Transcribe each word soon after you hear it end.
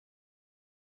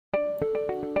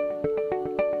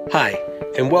Hi,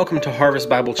 and welcome to Harvest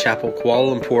Bible Chapel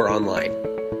Kuala Lumpur Online.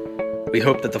 We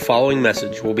hope that the following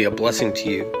message will be a blessing to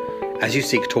you as you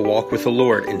seek to walk with the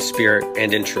Lord in spirit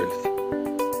and in truth.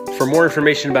 For more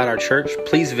information about our church,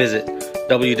 please visit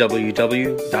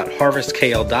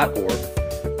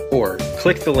www.harvestkl.org or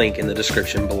click the link in the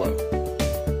description below.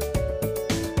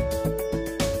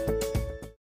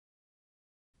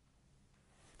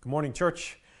 Good morning,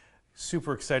 church.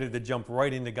 Super excited to jump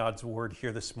right into God's Word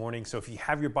here this morning. So if you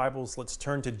have your Bibles, let's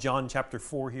turn to John chapter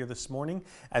 4 here this morning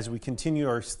as we continue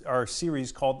our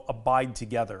series called Abide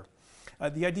Together.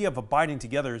 The idea of abiding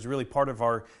together is really part of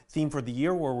our theme for the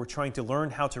year, where we're trying to learn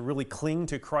how to really cling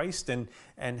to Christ and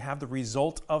have the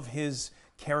result of His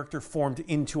character formed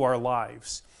into our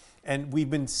lives. And we've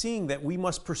been seeing that we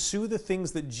must pursue the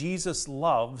things that Jesus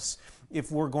loves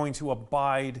if we're going to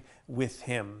abide with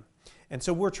Him. And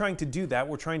so we're trying to do that.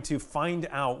 We're trying to find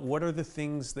out what are the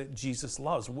things that Jesus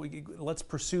loves. Let's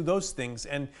pursue those things.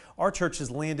 And our church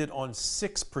has landed on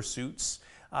 6 pursuits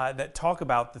that talk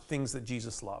about the things that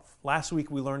Jesus loved. Last week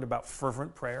we learned about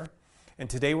fervent prayer. And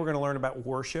today we're going to learn about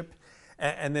worship.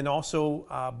 And then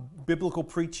also biblical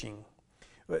preaching.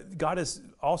 God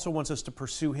also wants us to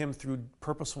pursue Him through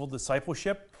purposeful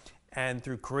discipleship and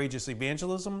through courageous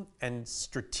evangelism and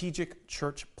strategic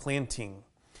church planting.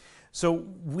 So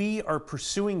we are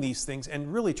pursuing these things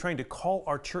and really trying to call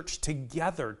our church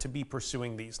together to be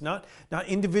pursuing these, not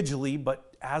individually,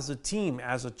 but as a team,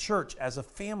 as a church, as a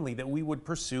family, that we would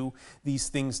pursue these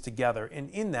things together. And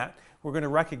in that, we're going to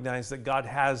recognize that God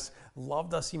has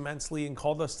loved us immensely and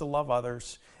called us to love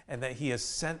others, and that He has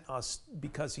sent us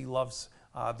because He loves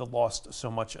the lost so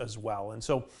much as well. And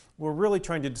so we're really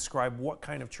trying to describe what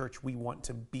kind of church we want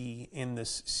to be in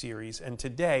this series. And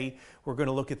today we're going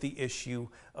to look at the issue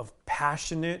of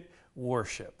passionate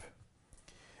worship.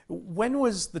 When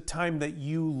was the time that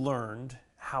you learned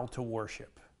how to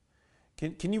worship?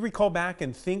 Can you recall back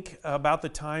and think about the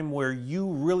time where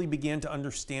you really began to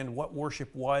understand what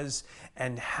worship was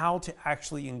and how to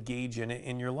actually engage in it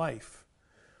in your life?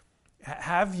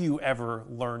 Have you ever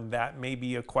learned that?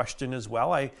 Maybe a question as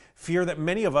well. I fear that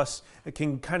many of us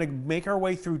can kind of make our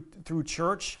way through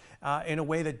church in a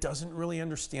way that doesn't really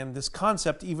understand this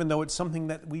concept, even though it's something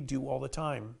that we do all the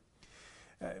time.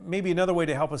 Maybe another way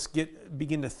to help us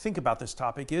begin to think about this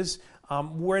topic is,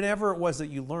 whenever it was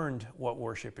that you learned what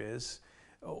worship is,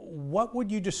 what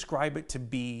would you describe it to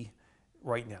be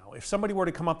right now? If somebody were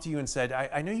to come up to you and said,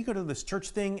 I know you go to this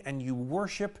church thing and you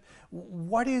worship,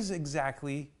 what is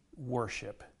exactly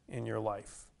worship in your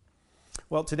life?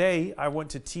 Well, today I want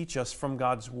to teach us from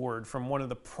God's Word, from one of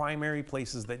the primary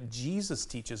places that Jesus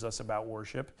teaches us about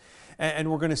worship,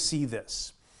 and we're going to see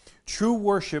this. True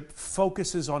worship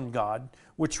focuses on God,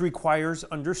 which requires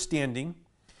understanding,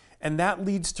 and that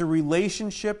leads to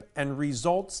relationship and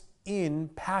results in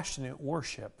passionate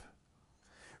worship.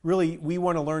 Really, we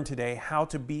want to learn today how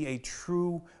to be a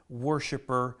true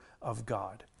worshiper of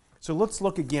God. So let's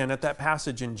look again at that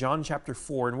passage in John chapter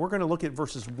 4, and we're going to look at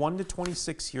verses 1 to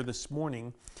 26 here this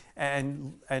morning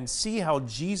and see how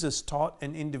Jesus taught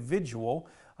an individual,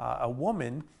 a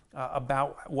woman,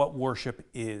 about what worship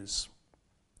is.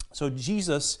 So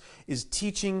Jesus is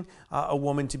teaching a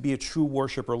woman to be a true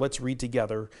worshiper. Let's read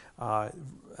together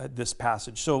this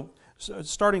passage. So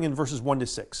starting in verses 1 to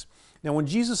 6. Now, when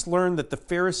Jesus learned that the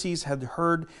Pharisees had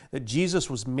heard that Jesus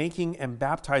was making and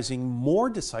baptizing more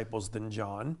disciples than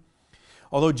John,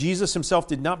 although Jesus Himself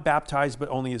did not baptize but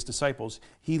only His disciples,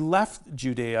 He left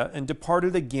Judea and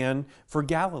departed again for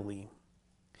Galilee.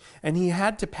 And He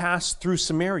had to pass through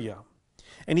Samaria.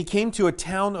 And He came to a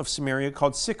town of Samaria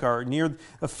called Sychar, near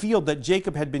a field that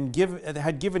Jacob had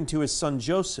given to his son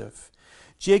Joseph.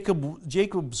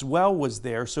 Jacob's well was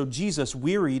there, so Jesus,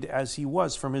 wearied as He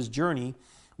was from His journey,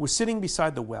 was sitting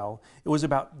beside the well. It was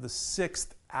about the 6th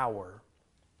hour.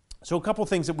 So a couple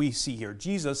things that we see here.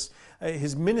 Jesus,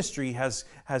 His ministry has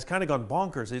kind of gone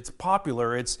bonkers. It's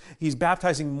popular. He's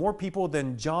baptizing more people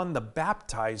than John the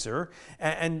Baptizer,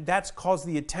 and that's caused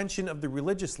the attention of the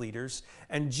religious leaders.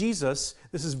 And Jesus,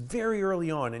 this is very early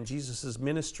on in Jesus'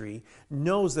 ministry,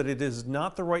 knows that it is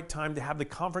not the right time to have the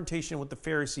confrontation with the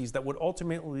Pharisees that would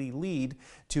ultimately lead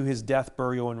to His death,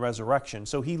 burial, and resurrection.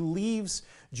 So He leaves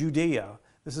Judea.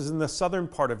 This is in the southern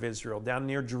part of Israel, down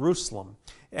near Jerusalem.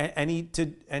 And he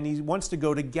wants to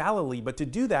go to Galilee, but to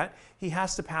do that, he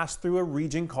has to pass through a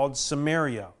region called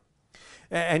Samaria.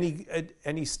 And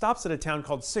he stops at a town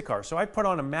called Sychar. So I put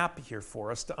on a map here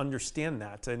for us to understand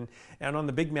that. And on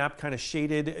the big map, kind of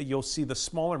shaded, you'll see the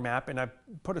smaller map, and I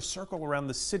put a circle around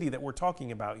the city that we're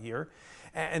talking about here.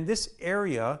 And this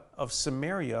area of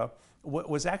Samaria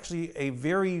was actually a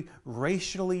very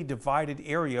racially divided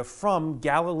area from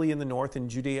Galilee in the north and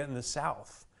Judea in the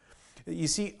south. You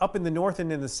see, up in the north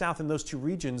and in the south, in those two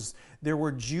regions, there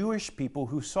were Jewish people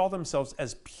who saw themselves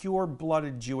as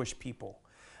pure-blooded Jewish people.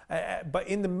 But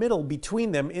in the middle,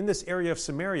 between them, in this area of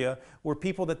Samaria, were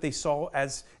people that they saw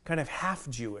as kind of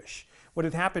half-Jewish. What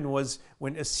had happened was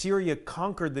when Assyria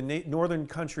conquered the northern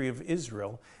country of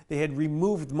Israel, they had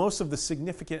removed most of the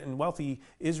significant and wealthy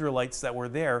Israelites that were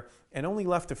there and only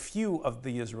left a few of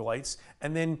the Israelites,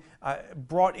 and then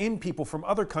brought in people from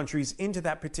other countries into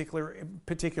that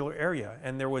particular area.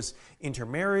 And there was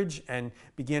intermarriage and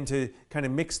began to kind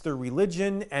of mix their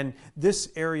religion, and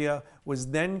this area was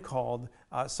then called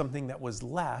something that was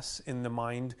less in the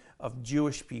mind of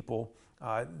Jewish people.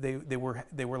 They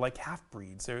were like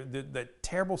half-breeds. The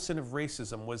terrible sin of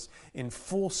racism was in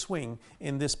full swing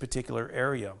in this particular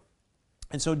area.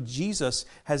 And so Jesus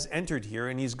has entered here,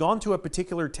 and he's gone to a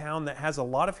particular town that has a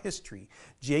lot of history.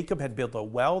 Jacob had built a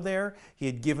well there. He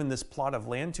had given this plot of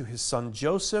land to his son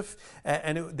Joseph,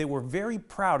 and they were very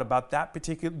proud about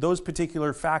those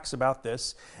particular facts about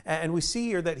this. And we see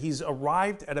here that he's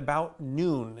arrived at about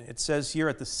noon. It says here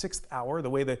at the 6th hour, the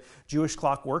way the Jewish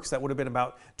clock works, that would have been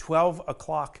about 12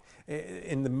 o'clock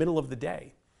in the middle of the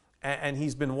day. And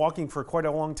he's been walking for quite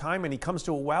a long time, and he comes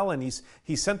to a well, and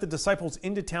he sent the disciples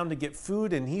into town to get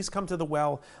food, and he's come to the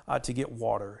well to get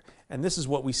water. And this is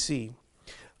what we see.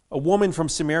 A woman from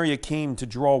Samaria came to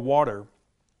draw water.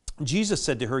 Jesus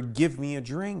said to her, "Give me a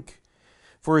drink."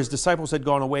 For his disciples had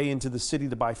gone away into the city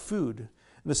to buy food.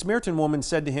 And the Samaritan woman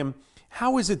said to him,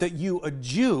 "How is it that you, a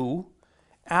Jew,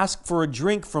 ask for a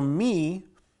drink from me,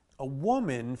 a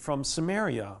woman from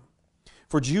Samaria?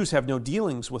 For Jews have no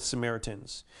dealings with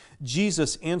Samaritans."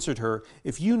 Jesus answered her,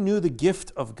 "If you knew the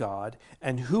gift of God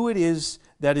and who it is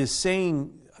that is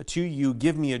saying to you,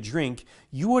 'Give me a drink,'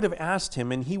 you would have asked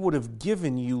him, and he would have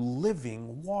given you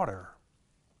living water."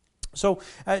 So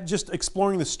just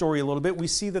exploring the story a little bit, we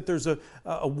see that there's a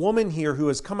woman here who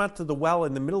has come out to the well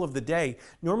in the middle of the day.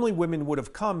 Normally women would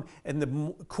have come in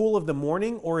the cool of the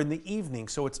morning or in the evening,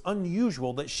 so it's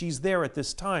unusual that she's there at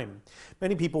this time.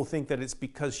 Many people think that it's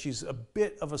because she's a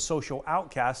bit of a social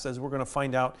outcast, as we're going to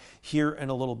find out here in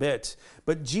a little bit.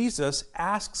 But Jesus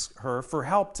asks her for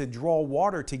help to draw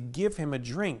water, to give him a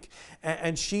drink.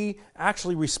 And she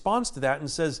actually responds to that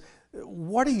and says,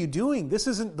 "What are you doing? This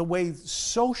isn't the way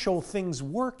social things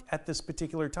work at this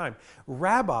particular time.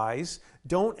 Rabbis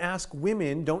don't ask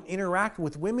women, don't interact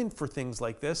with women for things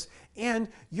like this. And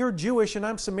you're Jewish and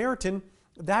I'm Samaritan.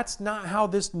 That's not how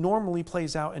this normally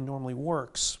plays out and normally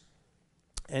works."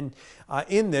 And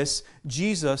in this,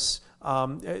 Jesus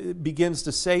begins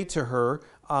to say to her,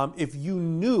 if you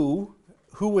knew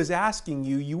who was asking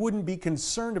you, you wouldn't be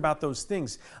concerned about those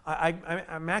things.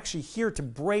 I'm actually here to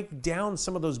break down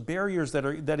some of those barriers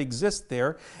that exist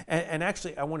there. And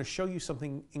actually, I want to show you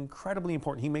something incredibly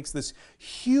important. He makes this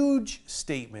huge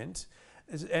statement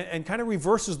and kind of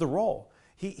reverses the role.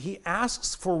 He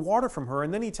asks for water from her,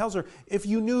 and then he tells her, if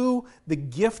you knew the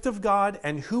gift of God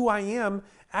and who I am,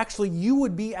 actually you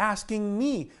would be asking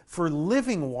me for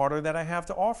living water that I have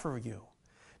to offer you.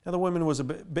 Now the woman was a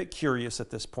bit curious at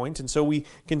this point, and so we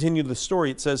continue the story.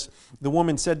 It says, the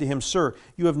woman said to him, "Sir,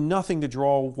 you have nothing to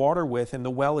draw water with, and the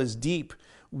well is deep.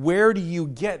 Where do you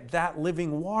get that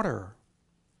living water?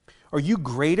 Are you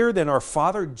greater than our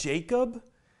father Jacob?"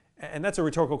 And that's a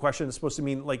rhetorical question. It's supposed to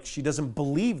mean like she doesn't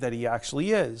believe that he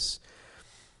actually is.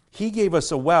 "He gave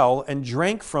us a well and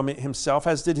drank from it himself,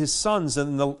 as did his sons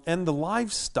and the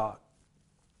livestock."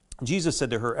 Jesus said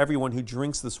to her, "Everyone who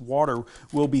drinks this water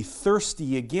will be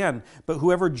thirsty again, but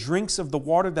whoever drinks of the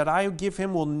water that I give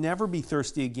him will never be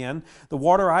thirsty again. The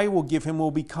water I will give him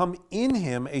will become in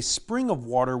him a spring of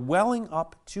water welling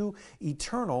up to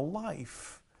eternal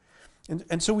life."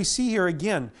 And so we see here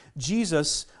again,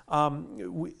 Jesus,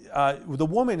 the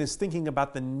woman is thinking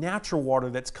about the natural water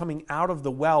that's coming out of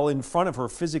the well in front of her,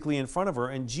 physically in front of her.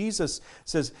 And Jesus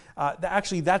says,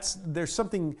 there's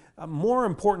something more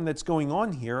important that's going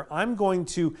on here. I'm going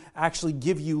to actually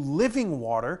give you living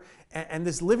water, and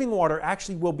this living water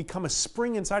actually will become a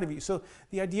spring inside of you. So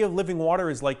the idea of living water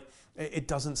is like, it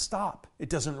doesn't stop. It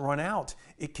doesn't run out.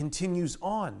 It continues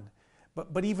on.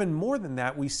 But even more than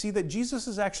that, we see that Jesus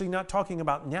is actually not talking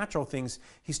about natural things.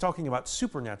 He's talking about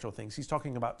supernatural things. He's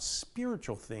talking about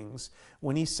spiritual things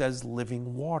when he says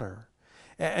living water.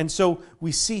 And so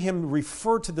we see him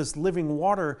refer to this living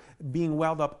water being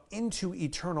welled up into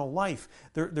eternal life.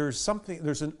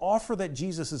 There's an offer that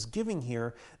Jesus is giving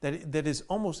here that is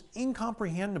almost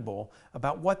incomprehensible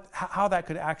about how that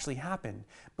could actually happen.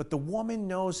 But the woman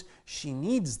knows she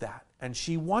needs that and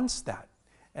she wants that.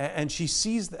 And she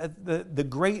sees the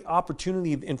great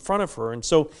opportunity in front of her. And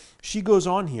so she goes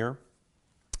on here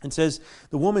and says,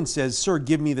 the woman says, "Sir,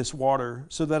 give me this water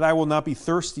so that I will not be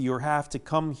thirsty or have to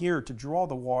come here to draw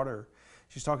the water."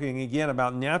 She's talking again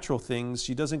about natural things.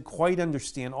 She doesn't quite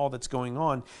understand all that's going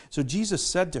on. So Jesus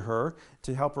said to her,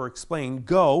 to help her explain,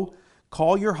 "Go,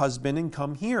 call your husband and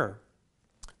come here."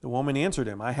 The woman answered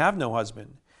him, "I have no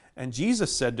husband." And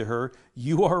Jesus said to her,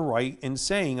 "You are right in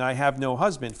saying, 'I have no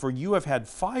husband,' for you have had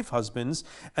 5 husbands,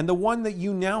 and the one that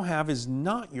you now have is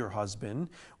not your husband.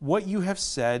 What you have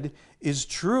said is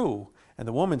true." And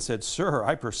the woman said, "Sir,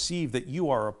 I perceive that you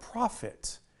are a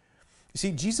prophet." You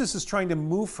see, Jesus is trying to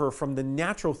move her from the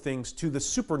natural things to the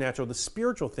supernatural, the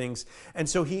spiritual things. And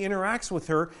so he interacts with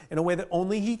her in a way that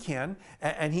only he can.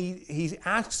 And he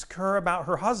asks her about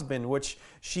her husband, which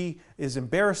she is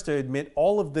embarrassed to admit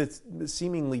all of the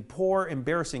seemingly poor,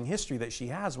 embarrassing history that she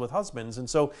has with husbands. And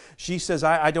so she says,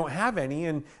 I don't have any.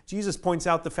 And Jesus points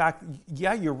out the fact,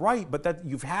 yeah, you're right, but that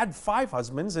you've had 5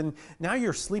 husbands, and now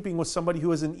you're sleeping with somebody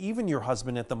who isn't even your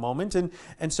husband at the moment. And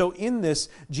so in this,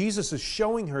 Jesus is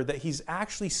showing her that he's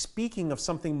actually speaking of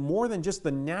something more than just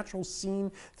the natural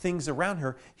seen things around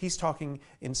her. He's talking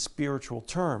in spiritual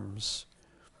terms.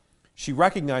 She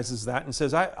recognizes that and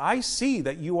says, I see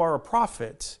that you are a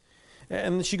prophet.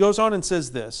 And she goes on and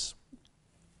says this,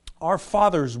 "Our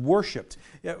fathers worshipped."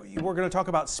 We're going to talk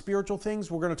about spiritual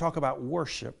things. We're going to talk about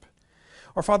worship.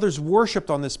 "Our fathers worshipped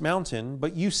on this mountain,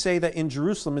 but you say that in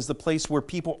Jerusalem is the place where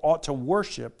people ought to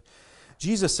worship."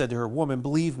 Jesus said to her, "Woman,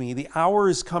 believe me, the hour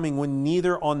is coming when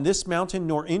neither on this mountain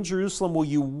nor in Jerusalem will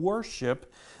you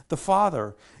worship the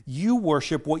Father. You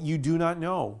worship what you do not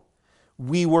know.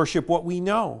 We worship what we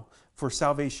know, for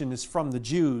salvation is from the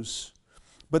Jews.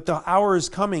 But the hour is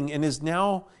coming and is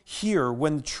now here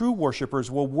when the true worshipers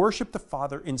will worship the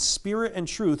Father in spirit and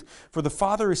truth, for the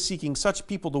Father is seeking such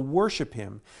people to worship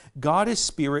him. God is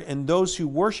spirit, and those who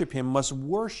worship him must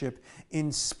worship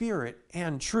in spirit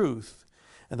and truth."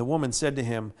 And the woman said to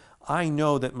him, "I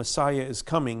know that Messiah is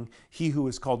coming, he who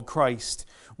is called Christ.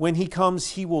 When he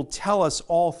comes, he will tell us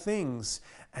all things."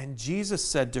 And Jesus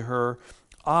said to her,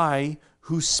 "I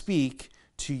who speak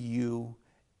to you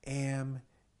am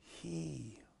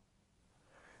he."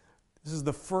 This is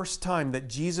the first time that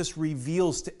Jesus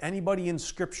reveals to anybody in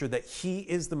Scripture that he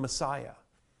is the Messiah.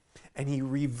 And he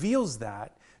reveals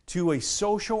that to a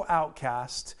social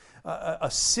outcast,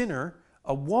 a sinner,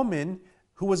 a woman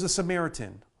who was a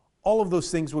Samaritan. All of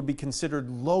those things would be considered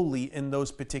lowly in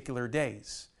those particular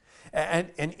days.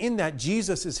 And in that,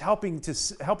 Jesus is helping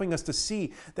us to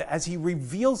see that as he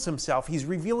reveals himself, he's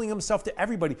revealing himself to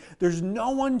everybody. There's no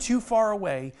one too far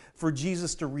away for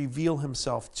Jesus to reveal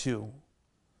himself to.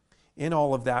 In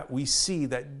all of that, we see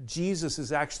that Jesus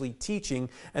is actually teaching,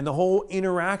 and the whole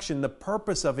interaction, the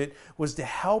purpose of it was to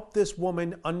help this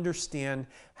woman understand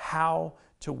how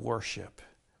to worship.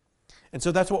 And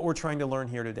so that's what we're trying to learn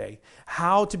here today.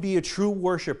 How to be a true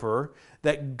worshiper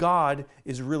that God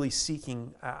is really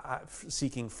seeking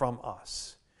from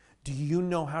us. Do you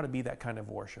know how to be that kind of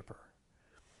worshiper?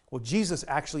 Well, Jesus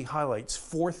actually highlights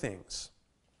 4 things.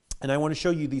 And I want to show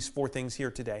you these 4 things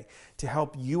here today to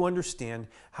help you understand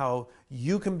how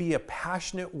you can be a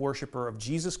passionate worshiper of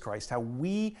Jesus Christ, how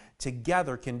we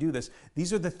together can do this.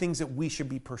 These are the things that we should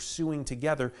be pursuing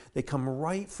together. They come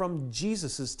right from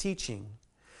Jesus' teaching.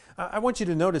 I want you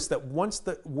to notice that once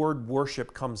the word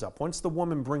worship comes up, once the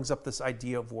woman brings up this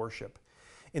idea of worship,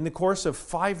 in the course of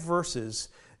 5 verses,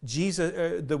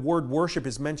 the word worship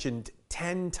is mentioned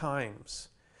 10 times.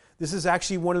 This is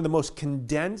actually one of the most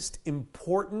condensed,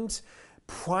 important,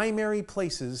 primary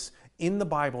places in the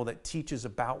Bible that teaches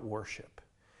about worship.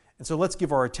 And so let's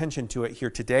give our attention to it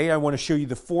here today. I want to show you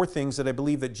the 4 things that I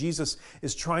believe that Jesus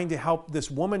is trying to help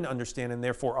this woman understand, and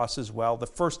therefore us as well. The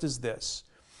first is this: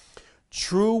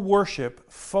 true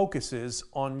worship focuses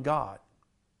on God.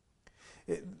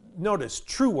 Notice,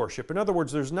 true worship. In other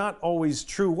words, there's not always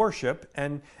true worship.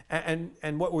 And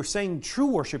what we're saying true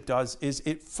worship does is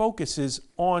it focuses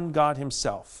on God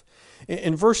himself.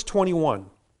 In verse 21,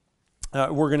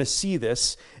 we're going to see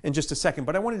this in just a second.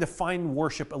 But I want to define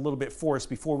worship a little bit for us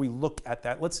before we look at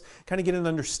that. Let's kind of get an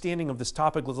understanding of this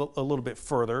topic a little bit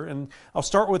further. And I'll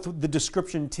start with the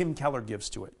description Tim Keller gives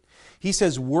to it. He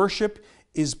says, worship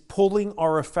is pulling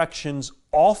our affections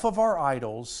off of our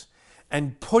idols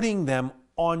and putting them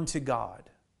onto God.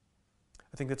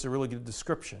 I think that's a really good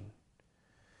description.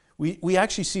 We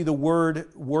actually see the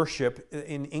word worship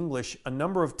in English a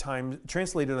number of times,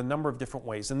 translated a number of different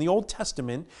ways. In the Old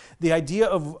Testament, the idea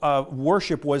of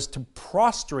worship was to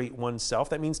prostrate oneself.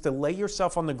 That means to lay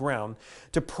yourself on the ground,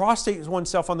 to prostrate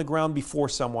oneself on the ground before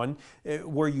someone,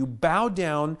 where you bow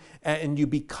down and you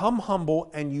become humble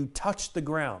and you touch the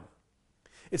ground.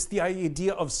 It's the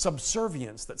idea of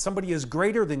subservience, that somebody is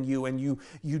greater than you, and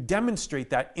you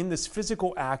demonstrate that in this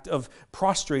physical act of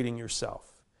prostrating yourself.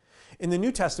 In the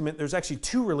New Testament, there's actually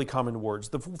two really common words.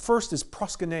 The first is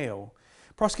proskuneo.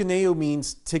 Proskuneo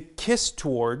means to kiss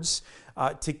towards,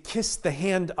 to kiss the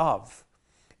hand of.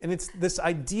 And it's this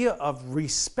idea of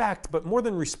respect, but more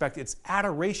than respect, it's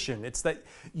adoration. It's that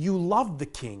you love the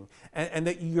king, and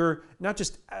that you're not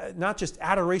just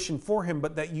adoration for him,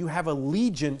 but that you have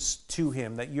allegiance to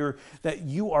him, that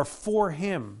you are for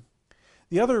him.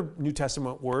 The other New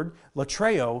Testament word,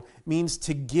 latreo, means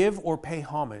to give or pay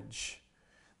homage.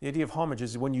 The idea of homage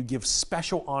is when you give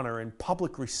special honor and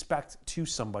public respect to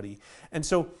somebody. And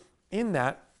so in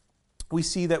that, we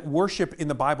see that worship in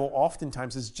the Bible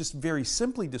oftentimes is just very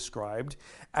simply described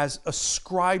as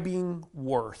ascribing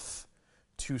worth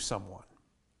to someone.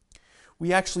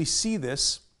 We actually see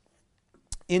this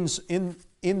in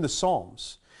the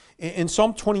Psalms. In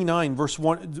Psalm 29, verse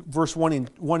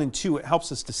 1 and 2, it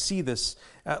helps us to see this.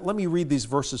 Let me read these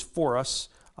verses for us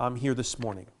here this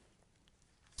morning.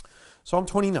 Psalm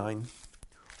 29,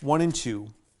 1 and 2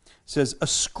 says,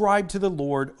 "Ascribe to the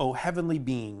Lord, O heavenly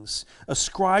beings.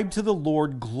 Ascribe to the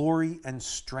Lord glory and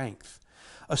strength.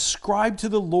 Ascribe to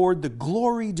the Lord the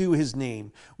glory due his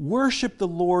name. Worship the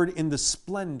Lord in the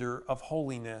splendor of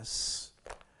holiness."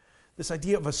 This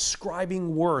idea of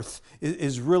ascribing worth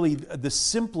is really the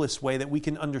simplest way that we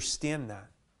can understand that.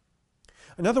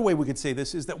 Another way we could say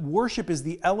this is that worship is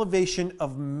the elevation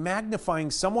of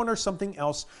magnifying someone or something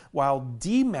else while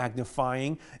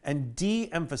de-magnifying and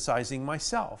de-emphasizing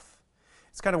myself.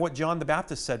 It's kind of what John the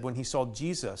Baptist said when he saw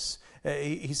Jesus.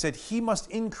 He said, "He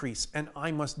must increase and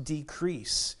I must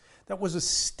decrease." That was a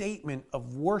statement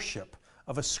of worship,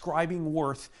 of ascribing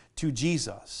worth to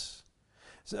Jesus.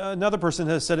 Another person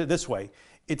has said it this way: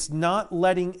 it's not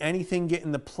letting anything get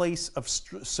in the place of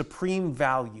supreme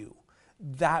value.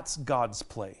 That's God's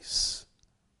place.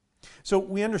 So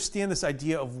we understand this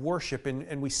idea of worship,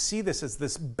 and we see this as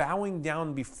this bowing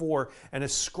down before and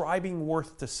ascribing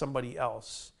worth to somebody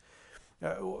else.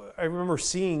 I remember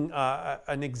seeing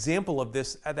an example of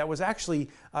this that was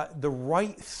actually the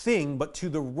right thing, but to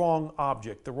the wrong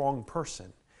object, the wrong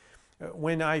person.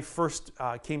 When I first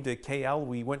came to KL,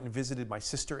 we went and visited my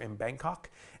sister in Bangkok,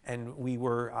 and we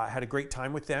had a great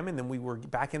time with them, and then we were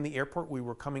back in the airport, we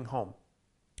were coming home.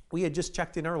 We had just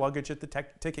checked in our luggage at the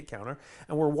ticket counter,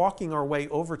 and we're walking our way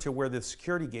over to where the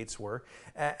security gates were,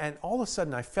 and all of a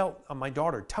sudden I felt my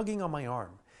daughter tugging on my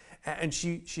arm. And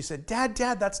she said, Dad,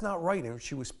 that's not right. And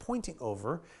she was pointing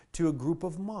over to a group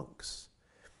of monks.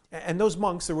 And those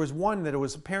monks, there was one that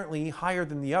was apparently higher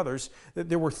than the others.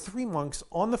 There were 3 monks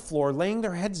on the floor laying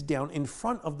their heads down in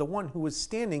front of the one who was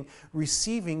standing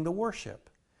receiving the worship.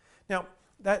 Now,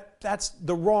 that's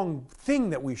the wrong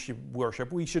thing that we should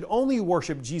worship. We should only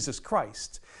worship Jesus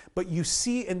Christ. But you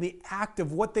see in the act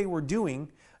of what they were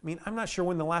doing, I mean, I'm not sure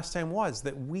when the last time was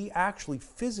that we actually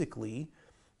physically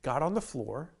got on the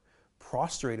floor,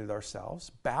 prostrated ourselves,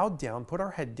 bowed down, put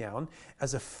our head down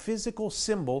as a physical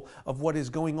symbol of what is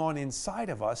going on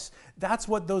inside of us. That's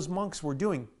what those monks were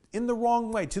doing in the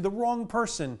wrong way, to the wrong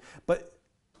person, but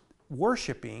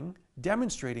worshiping,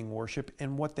 demonstrating worship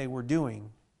in what they were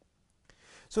doing.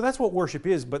 So that's what worship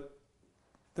is, but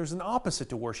there's an opposite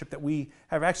to worship that we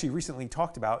have actually recently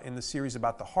talked about in the series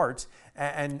about the heart,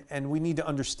 and we need to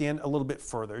understand a little bit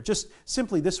further. Just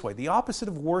simply this way, the opposite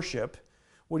of worship,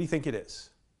 what do you think it is?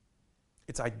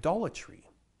 It's idolatry.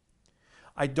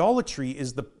 Idolatry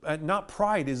is not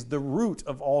pride, is the root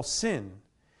of all sin.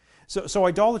 So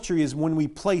idolatry is when we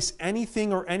place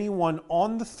anything or anyone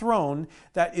on the throne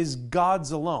that is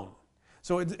God's alone.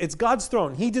 So it's God's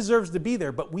throne. He deserves to be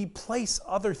there, but we place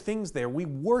other things there. We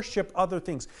worship other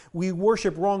things. We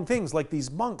worship wrong things, like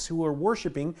these monks who are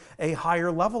worshiping a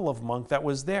higher level of monk that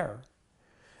was there.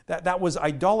 That was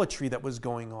idolatry that was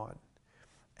going on.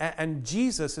 And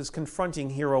Jesus is confronting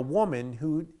here a woman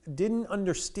who didn't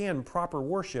understand proper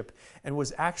worship and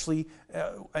was actually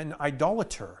an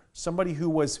idolater, somebody who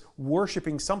was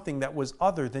worshiping something that was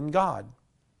other than God.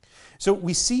 So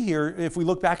we see here, if we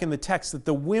look back in the text, that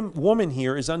the woman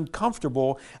here is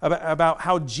uncomfortable about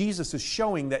how Jesus is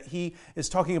showing that he is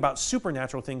talking about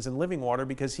supernatural things in living water,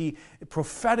 because he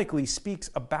prophetically speaks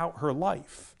about her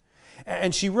life.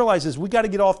 And she realizes, we got to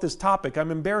get off this topic.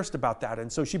 I'm embarrassed about that.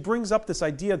 And so she brings up this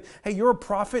idea, hey, you're a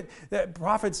prophet.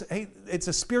 Prophets, hey, it's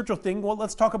a spiritual thing. Well,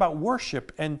 let's talk about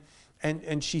worship. And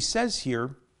she says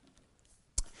here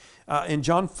in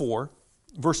John 4,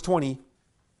 verse 20,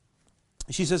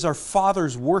 she says, our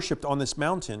fathers worshipped on this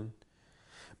mountain,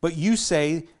 but you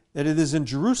say that it is in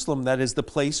Jerusalem that is the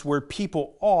place where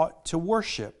people ought to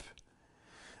worship.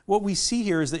 What we see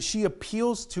here is that she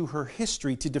appeals to her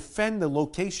history to defend the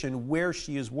location where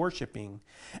she is worshiping,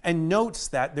 and notes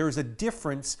that there is a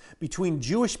difference between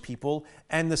Jewish people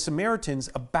and the Samaritans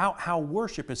about how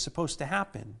worship is supposed to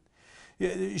happen.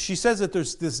 She says that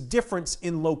there's this difference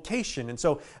in location. And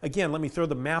so, again, let me throw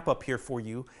the map up here for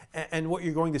you. And what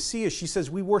you're going to see is she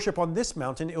says, we worship on this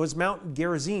mountain. It was Mount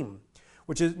Gerizim,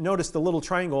 which is, notice the little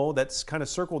triangle that's kind of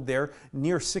circled there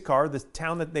near Sychar, the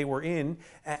town that they were in.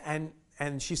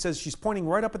 And she says, she's pointing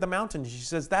right up at the mountain. She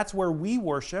says, that's where we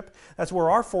worship. That's where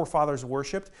our forefathers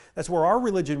worshiped. That's where our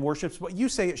religion worships. But you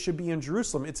say it should be in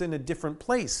Jerusalem. It's in a different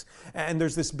place. And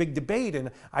there's this big debate.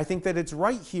 And I think that it's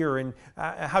right here. And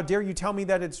how dare you tell me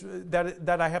that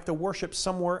that I have to worship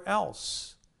somewhere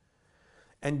else?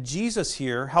 And Jesus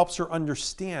here helps her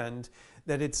understand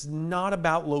that it's not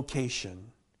about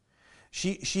location.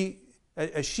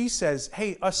 She says,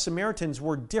 hey, us Samaritans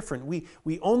were different.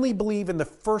 We only believe in the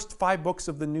first 5 books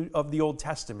of the Old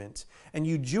Testament. And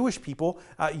you Jewish people,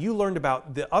 you learned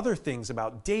about the other things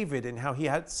about David and how he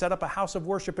had set up a house of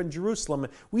worship in Jerusalem.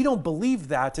 We don't believe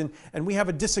that, and we have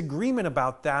a disagreement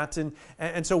about that.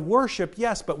 And so worship,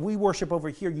 yes, but we worship over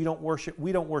here. We don't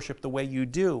worship the way you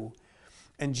do.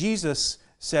 And Jesus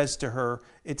says to her,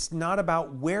 it's not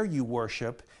about where you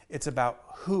worship, it's about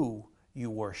who you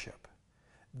worship.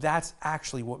 That's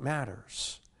actually what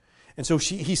matters. And so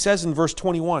he says in verse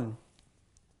 21,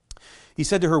 he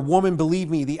said to her, woman, believe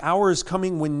me, the hour is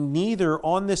coming when neither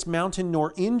on this mountain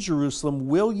nor in Jerusalem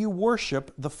will you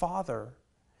worship the Father.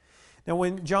 Now,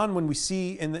 when we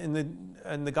see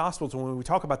in the Gospels, when we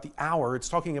talk about the hour, it's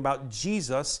talking about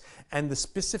Jesus and the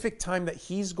specific time that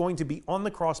he's going to be on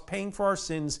the cross paying for our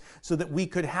sins so that we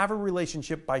could have a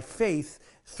relationship by faith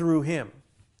through him.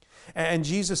 And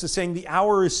Jesus is saying the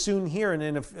hour is soon here. And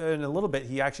in a little bit,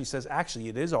 he actually says, actually,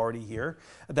 it is already here,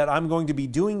 that I'm going to be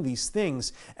doing these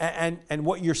things. And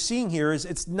what you're seeing here is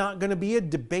it's not going to be a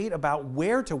debate about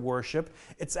where to worship.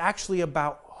 It's actually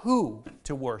about who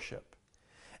to worship.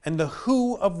 And the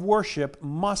who of worship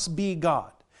must be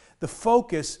God. The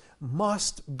focus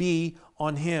must be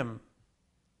on him.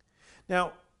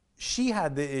 Now, she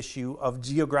had the issue of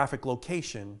geographic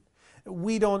location.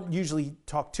 We don't usually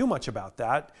talk too much about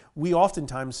that. We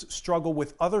oftentimes struggle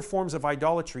with other forms of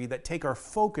idolatry that take our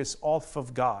focus off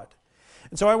of God.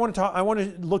 And so I want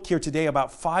to look here today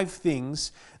about 5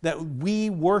 things that we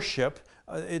worship.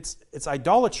 It's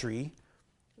idolatry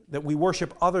that we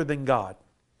worship other than God.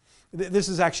 This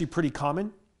is actually pretty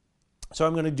common. So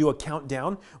I'm going to do a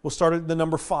countdown. We'll start at the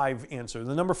number 5 answer.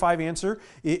 The number 5 answer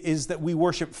is that we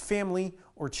worship family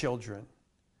or children.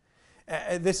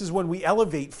 This is when we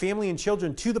elevate family and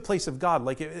children to the place of God.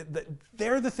 Like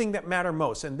they're the thing that matter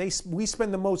most, and we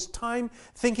spend the most time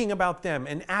thinking about them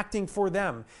and acting for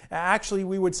them. Actually,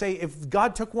 we would say if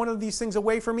God took one of these things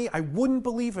away from me, I wouldn't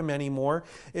believe him anymore.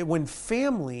 When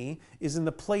family is in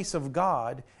the place of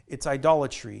God, it's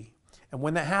idolatry. And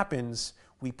when that happens,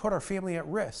 we put our family at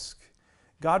risk.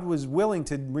 God was willing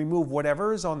to remove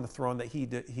whatever is on the throne that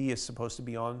he is supposed to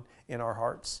be on in our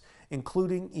hearts,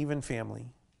 including even family.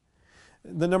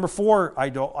 The number 4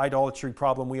 idolatry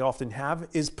problem we often have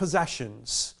is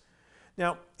possessions.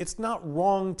 Now, it's not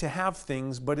wrong to have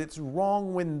things, but it's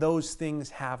wrong when those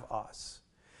things have us.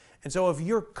 And so if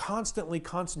you're constantly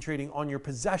concentrating on your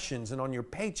possessions and on your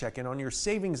paycheck and on your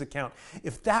savings account,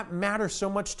 if that matters so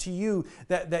much to you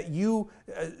that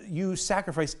you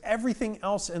sacrifice everything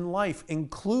else in life,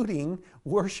 including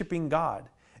worshiping God,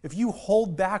 if you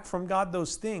hold back from God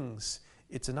those things,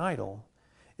 it's an idol.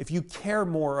 If you care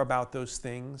more about those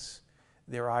things,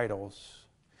 they're idols.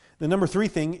 The number 3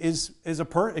 thing is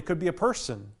it could be a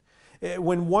person.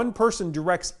 When one person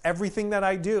directs everything that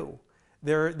I do,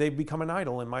 they become an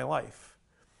idol in my life.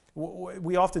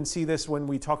 We often see this when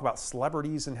we talk about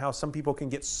celebrities and how some people can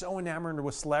get so enamored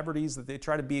with celebrities that they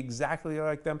try to be exactly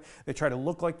like them. They try to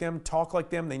look like them, talk like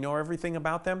them. They know everything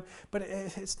about them. But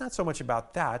it's not so much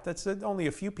about that. That's only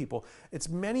a few people. It's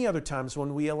many other times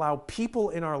when we allow people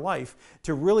in our life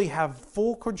to really have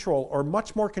full control or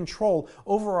much more control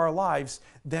over our lives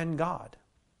than God.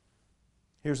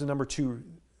 Here's the number 2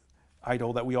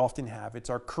 idol that we often have. It's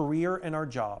our career and our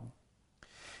job.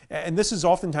 And this is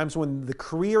oftentimes when the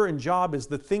career and job is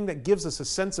the thing that gives us a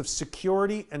sense of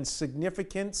security and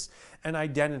significance and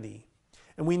identity.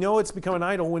 And we know it's become an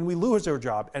idol when we lose our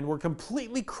job, and we're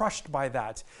completely crushed by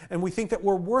that. And we think that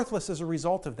we're worthless as a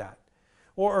result of that.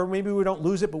 Or maybe we don't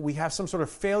lose it, but we have some sort of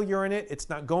failure in it. It's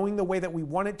not going the way that we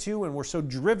want it to, and we're so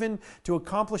driven to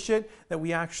accomplish it that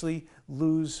we actually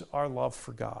lose our love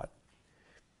for God.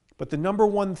 But the number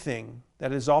one thing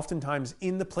that is oftentimes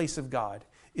in the place of God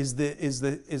is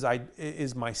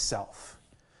myself.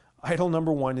 Idol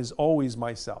number one is always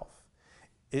myself.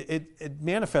 It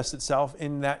manifests itself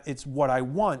in that it's what I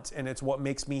want, and it's what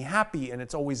makes me happy, and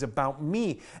it's always about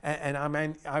me, and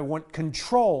I want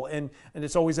control, and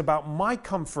it's always about my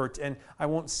comfort, and I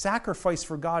won't sacrifice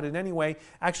for God in any way.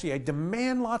 Actually, I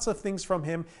demand lots of things from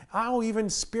Him. I'll even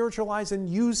spiritualize and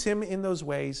use Him in those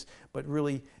ways, but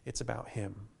really it's about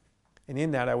Him. And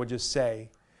in that, I would just say,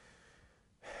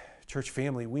 church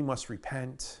family, we must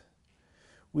repent.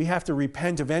 We have to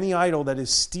repent of any idol that is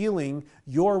stealing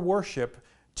your worship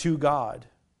to God.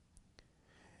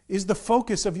 Is the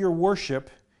focus of your worship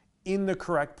in the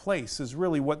correct place? Is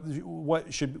really what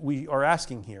we are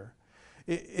asking here.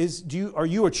 Are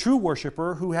you a true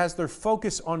worshiper who has their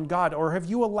focus on God, or have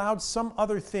you allowed some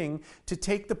other thing to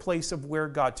take the place of where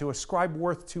God, to ascribe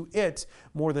worth to it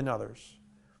more than others?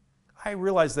 I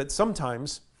realize that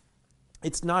sometimes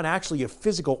it's not actually a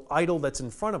physical idol that's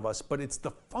in front of us, but it's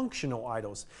the functional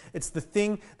idols. It's the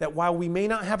thing that while we may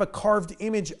not have a carved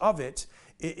image of it,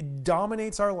 it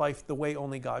dominates our life the way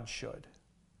only God should.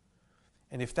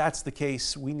 And if that's the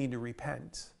case, we need to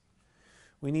repent.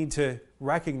 We need to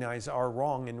recognize our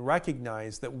wrong and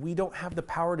recognize that we don't have the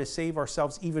power to save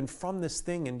ourselves even from this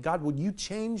thing. And God, would you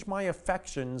change my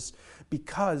affections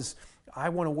because I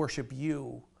want to worship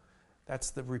you?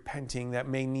 That's the repenting that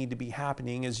may need to be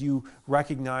happening as you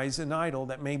recognize an idol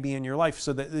that may be in your life,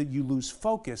 so that you lose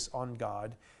focus on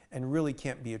God and really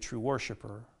can't be a true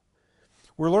worshiper.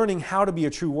 We're learning how to be a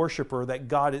true worshiper,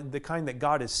 the kind that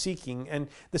God is seeking. And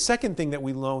the second thing that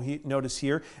we notice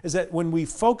here is that when we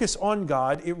focus on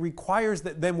God, it requires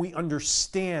that then we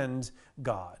understand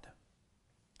God.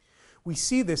 We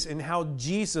see this in how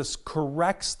Jesus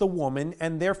corrects the woman,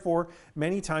 and therefore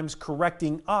many times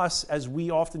correcting us, as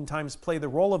we oftentimes play the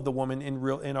role of the woman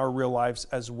in our real lives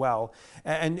as well.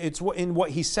 And it's in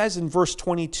what he says in verse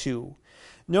 22.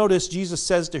 Notice Jesus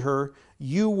says to her,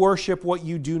 "You worship what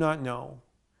you do not know.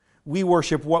 We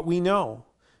worship what we know,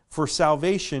 for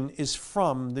salvation is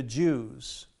from the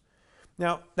Jews."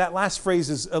 Now, that last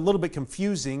phrase is a little bit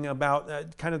confusing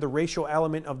about kind of the racial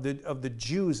element of the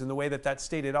Jews and the way that that's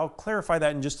stated. I'll clarify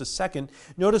that in just a second.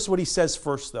 Notice what he says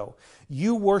first, though.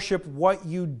 You worship what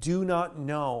you do not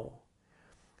know.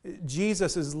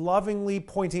 Jesus is lovingly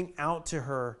pointing out to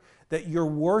her that you're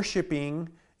worshiping,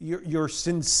 you're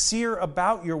sincere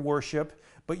about your worship,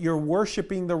 but you're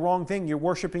worshiping the wrong thing. You're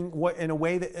worshiping in a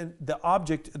way that the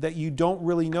object that you don't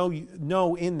really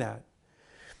know in that.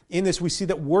 In this, we see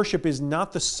that worship is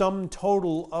not the sum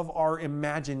total of our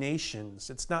imaginations.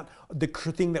 It's not the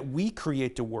thing that we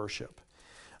create to worship.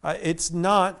 It's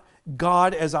not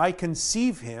God as I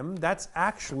conceive Him. That's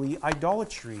actually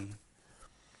idolatry.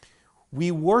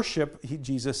 We worship,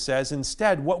 Jesus says,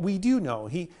 instead what we do know.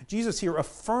 Jesus here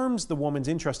affirms the woman's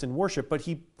interest in worship, but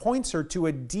he points her to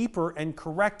a deeper and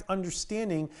correct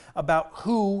understanding about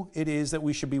who it is that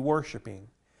we should be worshiping.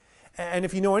 And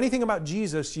if you know anything about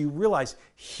Jesus, you realize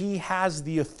he has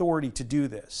the authority to do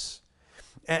this.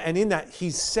 And in that,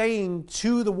 he's saying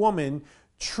to the woman,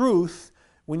 truth,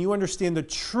 when you understand the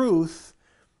truth,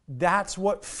 that's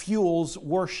what fuels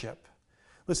worship.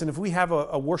 Listen, if we have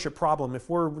a worship problem, if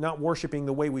we're not worshiping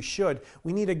the way we should,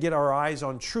 we need to get our eyes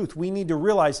on truth. We need to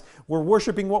realize we're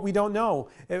worshiping what we don't know.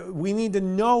 We need to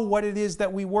know what it is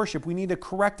that we worship. We need a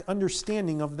correct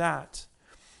understanding of that.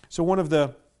 So one of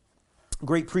the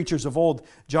great preachers of old,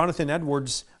 Jonathan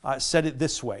Edwards, said it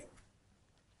this way.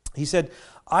 He said,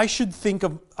 I should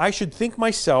think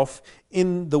myself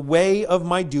in the way of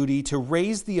my duty to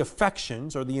raise the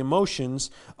affections or the emotions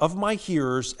of my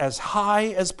hearers as high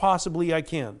as possibly I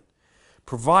can,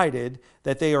 provided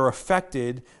that they are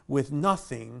affected with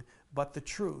nothing but the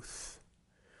truth.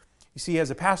 You see,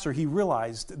 as a pastor, he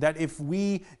realized that if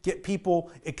we get people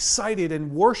excited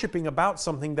and worshiping about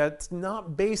something that's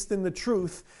not based in the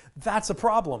truth, that's a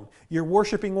problem. You're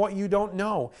worshiping what you don't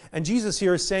know. And Jesus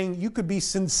here is saying you could be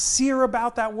sincere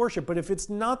about that worship, but if it's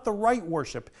not the right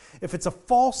worship, if it's a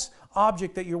false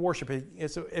object that you're worshiping,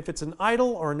 if it's an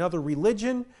idol or another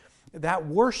religion, that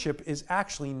worship is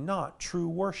actually not true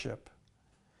worship.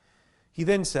 He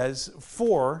then says,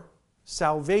 for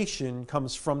salvation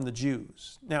comes from the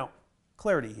Jews. Now,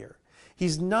 clarity here.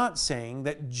 He's not saying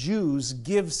that Jews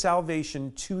give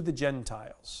salvation to the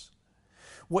Gentiles.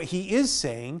 What he is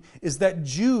saying is that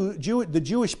the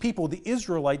Jewish people, the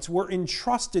Israelites, were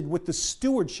entrusted with the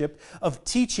stewardship of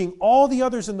teaching all the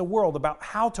others in the world about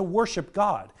how to worship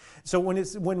God. So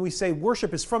when we say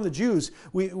worship is from the Jews,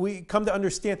 we come to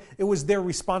understand it was their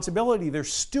responsibility, their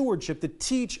stewardship to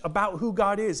teach about who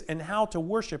God is and how to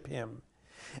worship him.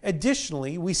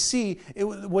 Additionally, we see it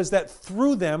was that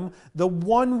through them, the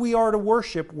one we are to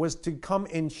worship was to come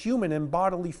in human and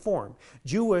bodily form.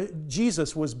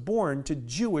 Jesus was born to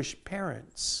Jewish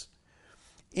parents.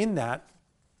 In that,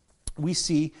 we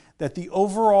see that the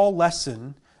overall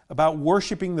lesson about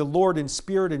worshiping the Lord in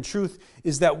spirit and truth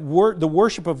is that the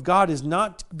worship of God is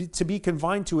not to be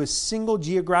confined to a single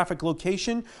geographic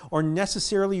location or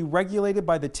necessarily regulated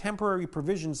by the temporary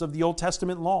provisions of the Old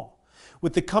Testament law.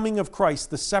 With the coming of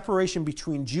Christ, the separation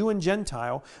between Jew and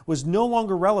Gentile was no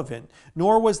longer relevant,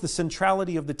 nor was the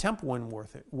centrality of the temple in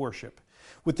worship.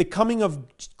 With the coming of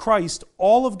Christ,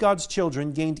 all of God's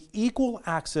children gained equal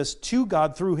access to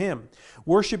God through him.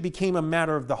 Worship became a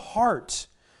matter of the heart,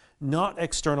 not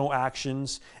external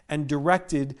actions, and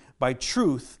directed by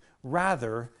truth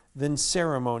rather than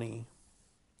ceremony.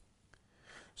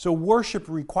 So worship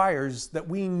requires that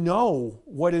we know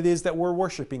what it is that we're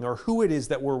worshiping or who it is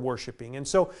that we're worshiping. And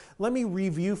so let me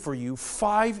review for you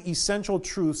 5 essential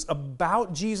truths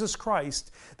about Jesus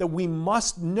Christ that we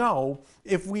must know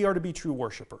if we are to be true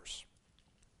worshipers.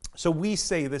 So we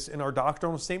say this in our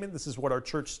doctrinal statement. This is what our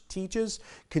church teaches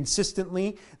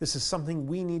consistently. This is something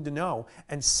we need to know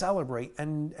and celebrate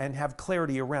and have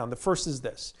clarity around. The first is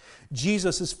this: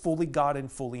 Jesus is fully God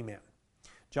and fully man.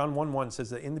 John 1:1 says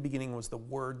that in the beginning was the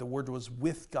Word was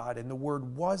with God, and the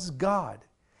Word was God.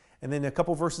 And then a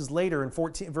couple verses later, in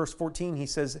verse 14, he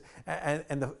says, and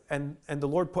the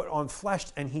Lord put on flesh,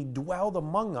 and he dwelled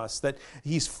among us, that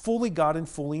he's fully God and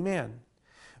fully man.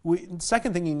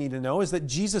 Second thing you need to know is that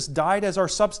Jesus died as our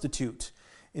substitute.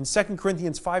 In 2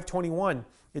 Corinthians 5:21,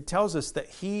 it tells us that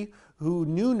he who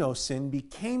knew no sin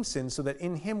became sin so that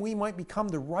in him we might become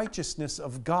the righteousness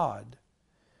of God.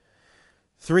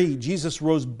 3, Jesus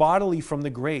rose bodily from the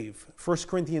grave. 1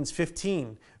 Corinthians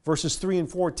 15, verses 3 and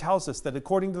 4 tells us that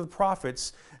according to the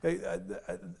prophets,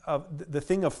 the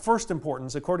thing of first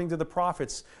importance, according to the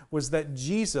prophets, was that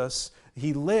Jesus,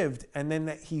 he lived, and then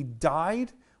that he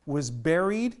died, was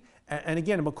buried, and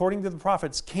again, according to the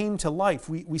prophets, came to life.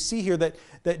 We see here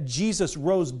that Jesus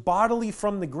rose bodily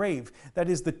from the grave. That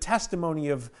is the testimony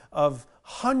of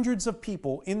hundreds of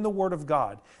people in the Word of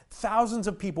God, thousands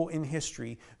of people in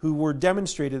history who were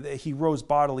demonstrated that he rose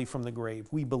bodily from the grave.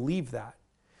 We believe that.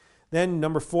 Then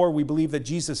number 4, we believe that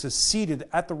Jesus is seated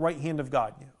at the right hand of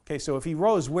God. Okay, so if he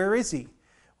rose, where is he?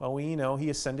 Well, we know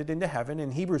he ascended into heaven.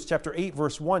 And Hebrews chapter 8,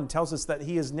 verse 1 tells us that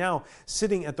he is now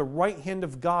sitting at the right hand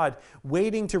of God,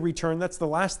 waiting to return. That's the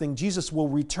last thing. Jesus will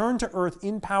return to earth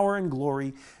in power and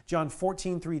glory. John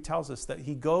 14:3 tells us that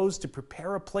he goes to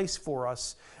prepare a place for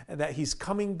us, and that he's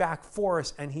coming back for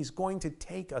us, and he's going to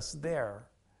take us there.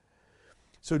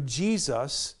 So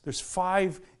Jesus, there's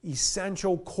 5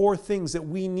 essential core things that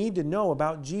we need to know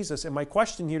about Jesus. And my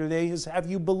question here today is, have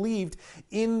you believed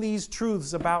in these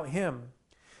truths about him?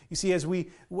 You see, as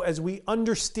we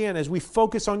understand, as we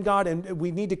focus on God, and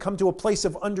we need to come to a place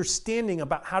of understanding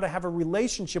about how to have a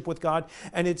relationship with God,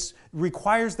 and it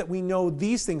requires that we know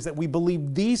these things, that we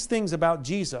believe these things about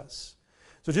Jesus.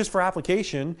 So just for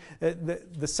application,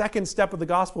 the second step of the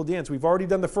gospel dance, we've already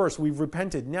done the first, we've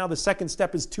repented. Now the second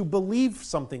step is to believe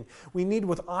something. We need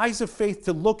with eyes of faith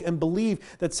to look and believe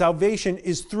that salvation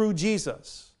is through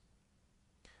Jesus.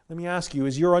 Let me ask you,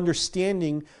 is your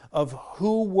understanding of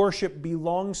who worship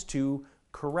belongs to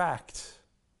correct?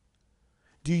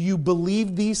 Do you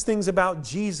believe these things about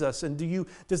Jesus? And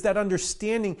does that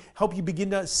understanding help you begin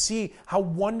to see how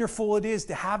wonderful it is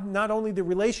to have not only the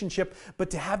relationship, but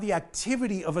to have the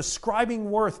activity of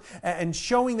ascribing worth and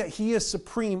showing that he is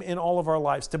supreme in all of our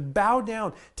lives, to bow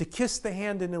down, to kiss the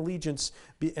hand in allegiance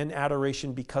and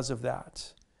adoration because of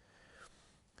that?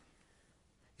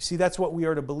 See, that's what we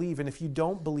are to believe. And if you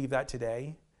don't believe that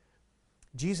today,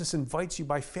 Jesus invites you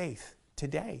by faith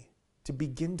today to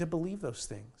begin to believe those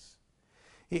things.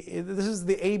 This is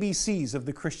the ABCs of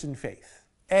the Christian faith.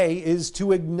 A is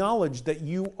to acknowledge that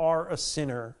you are a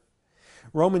sinner.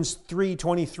 Romans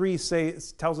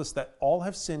 3:23 tells us that all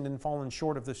have sinned and fallen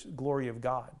short of the glory of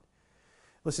God.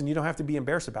 Listen, you don't have to be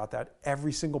embarrassed about that.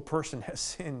 Every single person has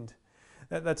sinned.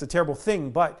 That's a terrible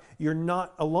thing, but you're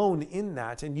not alone in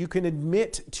that. And you can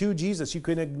admit to Jesus, you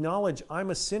can acknowledge, I'm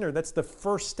a sinner. That's the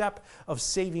first step of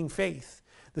saving faith.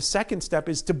 The second step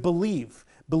is to believe.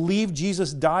 Believe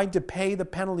Jesus died to pay the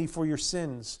penalty for your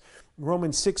sins.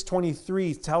 Romans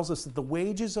 6:23 tells us that the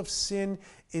wages of sin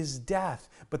is death,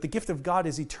 but the gift of God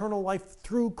is eternal life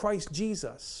through Christ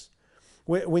Jesus.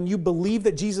 When you believe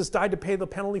that Jesus died to pay the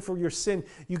penalty for your sin,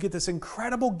 you get this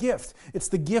incredible gift. It's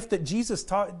the gift that Jesus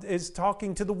is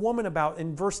talking to the woman about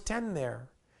in verse 10 there.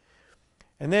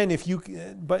 And then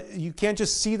but you can't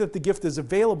just see that the gift is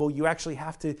available, you actually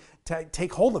have to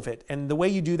take hold of it. And the way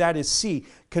you do that is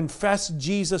confess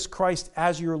Jesus Christ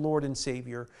as your Lord and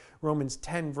Savior. Romans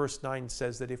 10 verse 9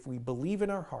 says that if we believe in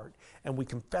our heart and we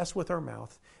confess with our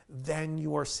mouth, then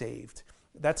you are saved.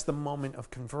 That's the moment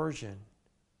of conversion.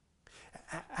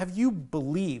 Have you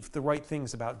believed the right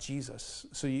things about Jesus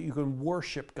so you can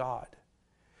worship God?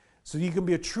 So you can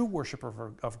be a true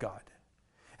worshiper of God?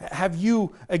 Have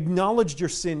you acknowledged your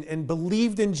sin and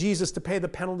believed in Jesus to pay the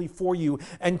penalty for you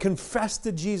and confessed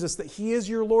to Jesus that He is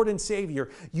your Lord and Savior?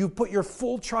 You've put your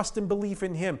full trust and belief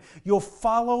in Him. You'll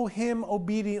follow Him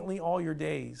obediently all your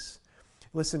days.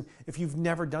 Listen, if you've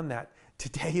never done that,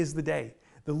 today is the day.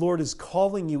 The Lord is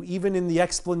calling you, even in the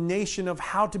explanation of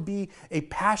how to be a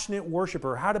passionate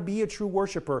worshiper, how to be a true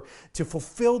worshiper, to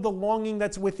fulfill the longing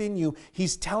that's within you.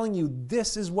 He's telling you,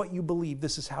 this is what you believe.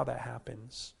 This is how that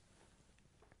happens.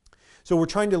 So we're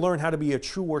trying to learn how to be a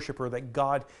true worshiper that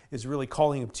God is really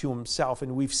calling to Himself.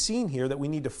 And we've seen here that we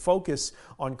need to focus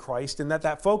on Christ, and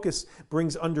that focus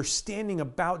brings understanding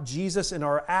about Jesus and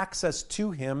our access to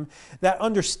Him. That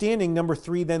understanding, number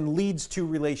 3, then leads to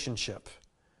relationship.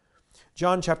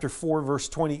 John chapter 4, verse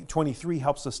 23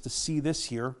 helps us to see this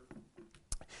here.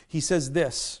 He says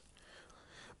this,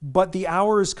 "But the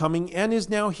hour is coming and is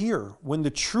now here when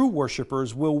the true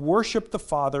worshipers will worship the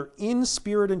Father in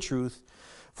spirit and truth,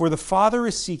 for the Father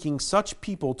is seeking such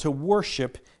people to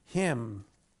worship Him."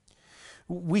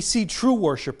 We see true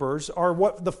worshipers are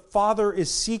what the Father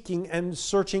is seeking and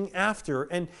searching after.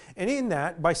 And in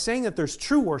that, by saying that there's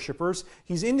true worshipers,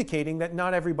 He's indicating that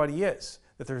not everybody is,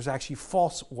 that there's actually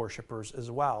false worshipers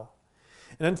as well.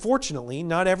 And unfortunately,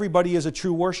 not everybody is a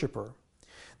true worshiper.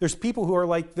 There's people who are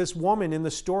like this woman in the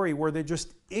story where they're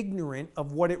just ignorant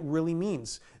of what it really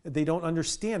means. They don't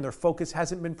understand. Their focus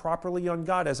hasn't been properly on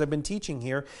God, as I've been teaching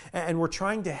here. And we're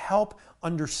trying to help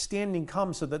understanding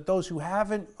come so that those who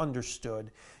haven't understood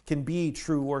can be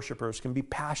true worshipers, can be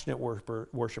passionate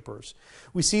worshipers.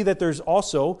 We see that there's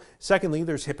also, secondly,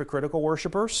 there's hypocritical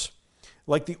worshipers.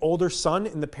 Like the older son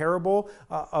in the parable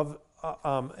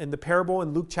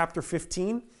in Luke chapter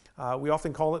 15. We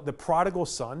often call it the prodigal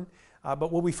son.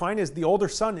 But what we find is the older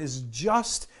son is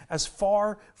just as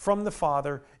far from the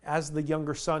father as the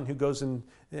younger son who goes and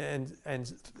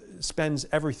spends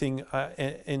everything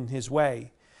in his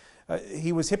way.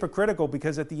 He was hypocritical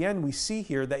because at the end we see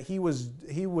here that he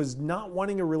was not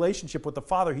wanting a relationship with the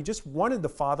father. He just wanted the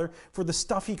father for the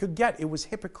stuff he could get. It was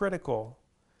hypocritical.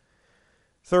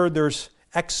 Third, there's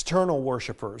external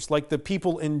worshipers, like the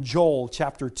people in Joel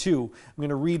chapter 2. I'm going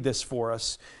to read this for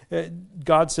us.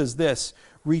 God says this,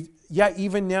 "Yet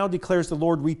even now declares the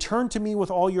Lord, return to me with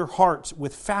all your heart,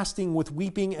 with fasting, with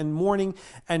weeping and mourning,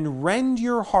 and rend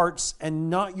your hearts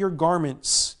and not your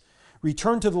garments.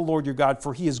 Return to the Lord your God,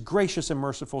 for He is gracious and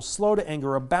merciful, slow to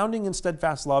anger, abounding in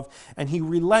steadfast love, and He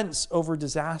relents over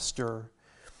disaster."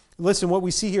 Listen, what we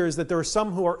see here is that there are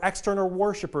some who are external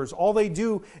worshipers. All they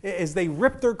do is they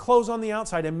rip their clothes on the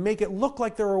outside and make it look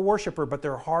like they're a worshiper, but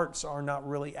their hearts are not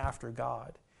really after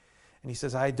God. And He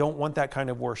says, I don't want that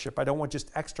kind of worship. I don't want just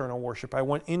external worship. I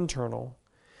want internal.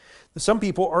 Some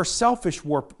people are selfish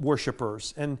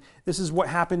worshipers, and this is what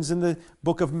happens in the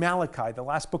book of Malachi, the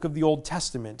last book of the Old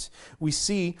Testament. We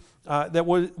see that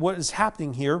what is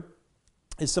happening here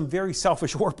is some very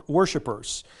selfish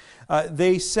worshipers.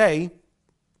 They say,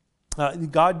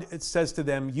 God says to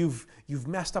them, you've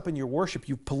messed up in your worship.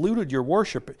 You've polluted your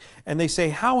worship. And they say,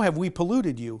 how have we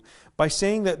polluted you? By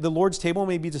saying that the Lord's table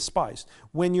may be despised.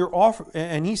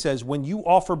 And He says, when you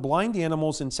offer blind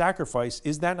animals in sacrifice,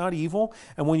 is that not evil?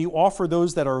 And when you offer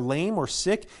those that are lame or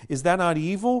sick, is that not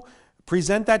evil?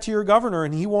 Present that to your governor,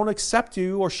 and he won't accept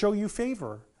you or show you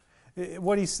favor.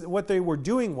 What they were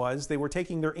doing was they were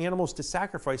taking their animals to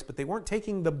sacrifice, but they weren't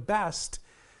taking the best.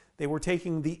 They were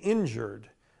taking the injured.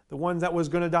 The one that was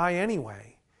going to die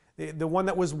anyway. The one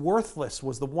that was worthless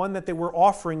was the one that they were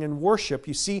offering in worship.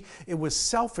 You see, it was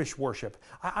selfish worship.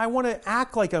 I want to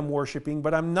act like I'm worshiping,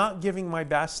 but I'm not giving my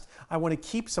best. I want to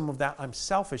keep some of that. I'm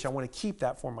selfish. I want to keep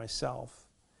that for myself.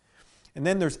 And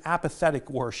then there's apathetic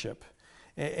worship.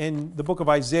 In the book of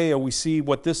Isaiah, we see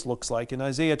what this looks like. In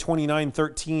Isaiah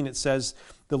 29:13, it says,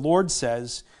 the Lord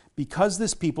says, because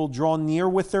this people draw near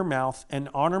with their mouth and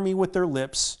honor me with their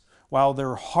lips, while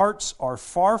their hearts are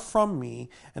far from me,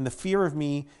 and the fear of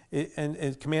me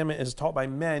and commandment is taught by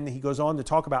men. He goes on to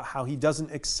talk about how he doesn't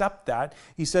accept that.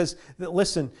 He says that,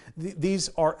 listen, these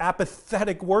are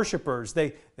apathetic worshipers.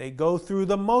 They go through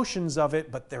the motions of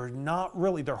it, but their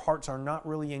hearts are not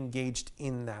really engaged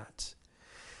in that.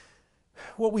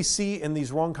 What we see in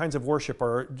these wrong kinds of worship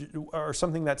are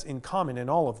something that's in common in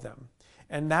all of them.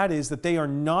 And that is that they are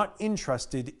not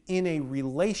interested in a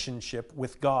relationship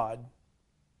with God.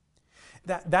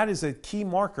 That is a key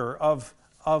marker of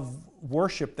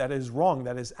worship that is wrong,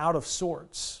 that is out of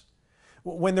sorts.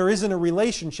 When there isn't a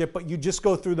relationship, but you just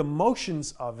go through the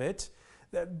motions of it,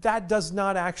 that does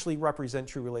not actually represent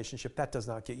true relationship. That does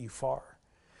not get you far.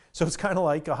 So it's kind of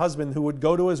like a husband who would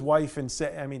go to his wife and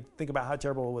say, think about how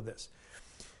terrible with this.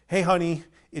 Hey, honey,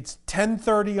 it's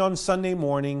 10:30 on Sunday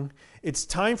morning. It's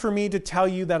time for me to tell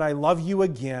you that I love you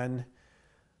again.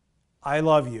 I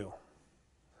love you.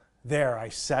 There, I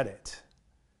said it.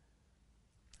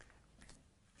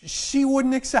 She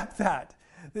wouldn't accept that.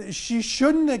 She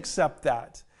shouldn't accept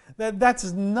that.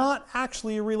 That's not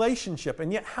actually a relationship.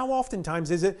 And yet, how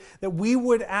oftentimes is it that we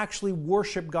would actually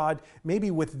worship God maybe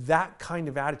with that kind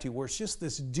of attitude, where it's just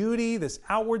this duty, this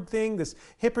outward thing, this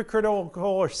hypocritical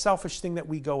or selfish thing that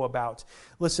we go about?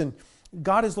 Listen,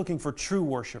 God is looking for true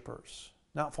worshipers,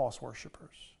 not false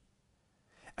worshipers.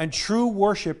 And true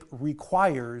worship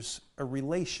requires a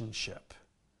relationship.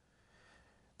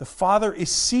 The Father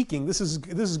is seeking, this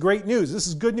is great news, this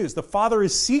is good news. The Father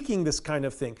is seeking this kind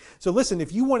of thing. So listen,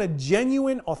 if you want a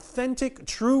genuine, authentic,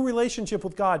 true relationship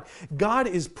with God, God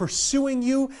is pursuing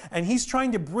you and He's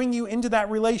trying to bring you into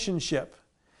that relationship.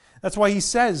 That's why He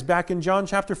says back in John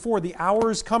chapter 4, the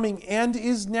hour is coming and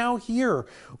is now here.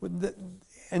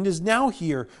 And is now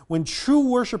here when true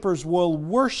worshipers will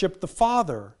worship the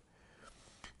Father.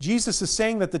 Jesus is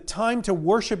saying that the time to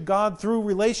worship God through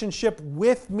relationship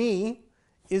with me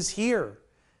is here.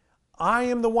 I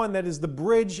am the one that is the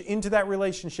bridge into that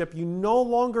relationship. You no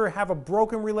longer have a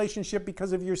broken relationship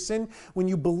because of your sin. When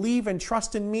you believe and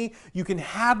trust in me, you can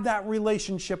have that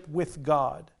relationship with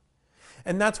God.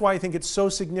 And that's why I think it's so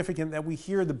significant that we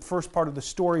hear the first part of the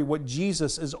story, what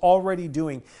Jesus is already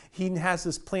doing. He has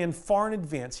this plan far in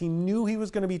advance. He knew He was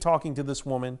going to be talking to this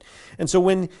woman. And so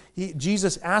when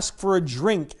Jesus asked for a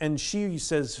drink and she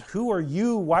says, "Who are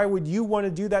you? Why would you want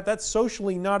to do that? That's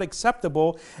socially not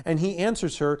acceptable." And He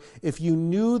answers her, "If you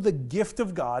knew the gift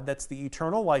of God," that's the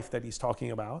eternal life that He's talking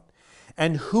about,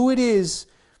 "and who it is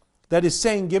that is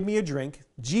saying, 'Give me a drink,'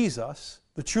 Jesus,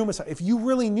 the true Messiah, if you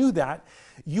really knew that,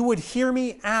 you would hear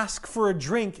me ask for a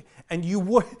drink and you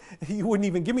wouldn't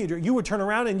even give me a drink. You would turn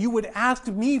around and you would ask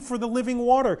me for the living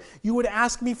water. You would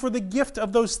ask me for the gift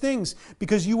of those things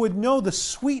because you would know the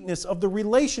sweetness of the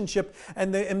relationship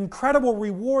and the incredible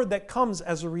reward that comes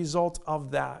as a result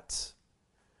of that."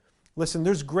 Listen,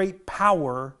 there's great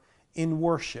power in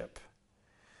worship.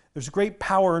 There's great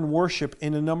power in worship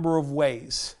in a number of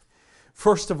ways.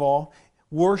 First of all,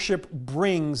 worship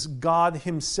brings God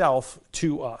Himself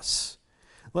to us.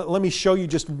 Let me show you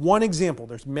just one example.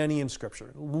 There's many in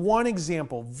Scripture. One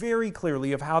example very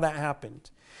clearly of how that happened.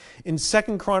 In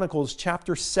 2 Chronicles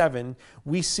chapter 7,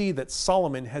 we see that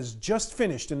Solomon has just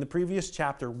finished in the previous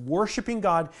chapter worshiping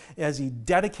God as he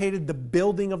dedicated the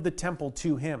building of the temple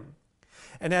to Him.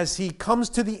 And as he comes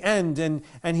to the end and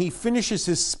he finishes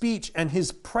his speech and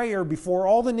his prayer before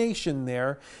all the nation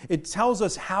there, it tells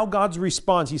us how God's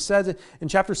response. He says in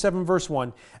chapter 7, verse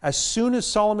 1, "As soon as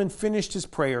Solomon finished his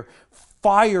prayer,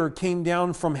 fire came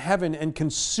down from heaven and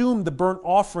consumed the burnt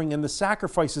offering and the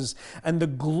sacrifices, and the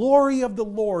glory of the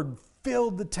Lord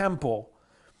filled the temple.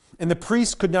 And the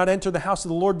priests could not enter the house of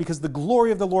the Lord because the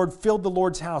glory of the Lord filled the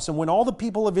Lord's house. And when all the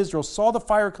people of Israel saw the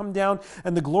fire come down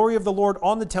and the glory of the Lord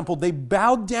on the temple, they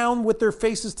bowed down with their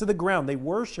faces to the ground." They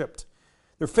worshiped.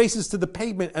 Their faces to the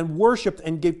pavement and worshiped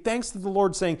and gave thanks to the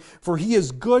Lord, saying, "For He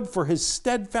is good, for His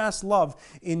steadfast love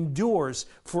endures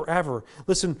forever."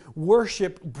 Listen,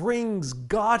 worship brings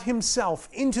God Himself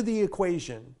into the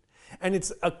equation. And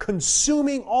it's a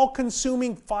consuming,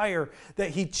 all-consuming fire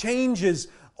that He changes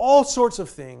all sorts of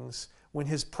things when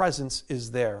His presence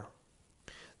is there.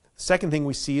 The second thing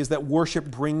we see is that worship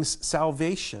brings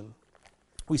salvation.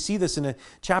 We see this in a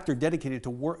chapter dedicated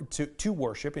to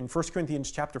worship. In 1 Corinthians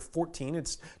chapter 14,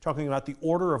 it's talking about the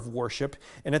order of worship.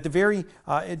 And at the very,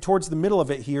 towards the middle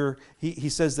of it here, he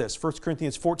says this, 1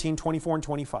 Corinthians 14, 24 and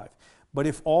 25. But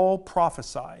if all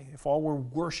prophesy, if all were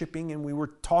worshiping and we were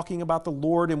talking about the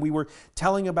Lord and we were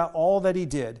telling about all that he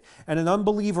did, and an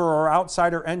unbeliever or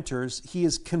outsider enters, he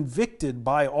is convicted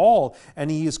by all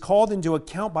and he is called into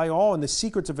account by all, and the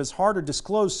secrets of his heart are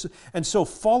disclosed. And so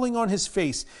falling on his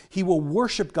face, he will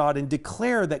worship God and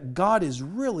declare that God is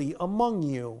really among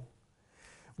you.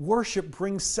 Worship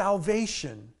brings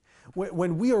salvation.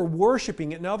 When we are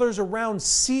worshiping and others around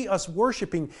see us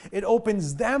worshiping, it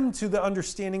opens them to the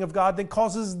understanding of God that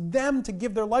causes them to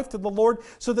give their life to the Lord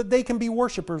so that they can be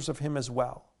worshipers of him as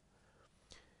well.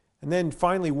 And then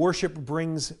finally, worship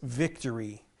brings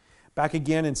victory. Back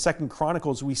again in 2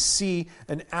 Chronicles, we see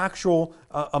an actual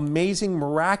amazing,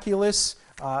 miraculous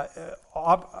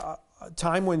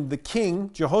time when the king,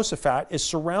 Jehoshaphat, is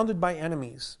surrounded by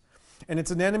enemies. And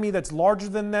it's an enemy that's larger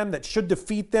than them, that should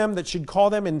defeat them, that should call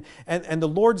them. And the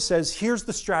Lord says, here's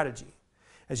the strategy.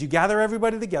 As you gather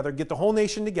everybody together, get the whole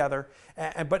nation together,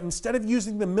 but instead of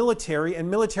using the military and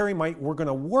military might, we're going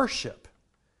to worship.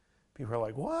 People are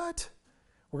like, what?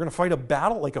 We're going to fight a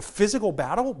battle, like a physical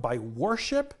battle, by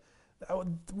worship?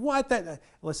 What?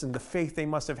 Listen, the faith they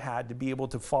must have had to be able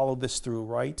to follow this through,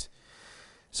 right?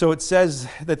 So it says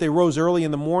that they rose early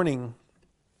in the morning.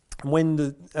 When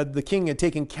the king had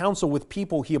taken counsel with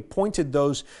people, he appointed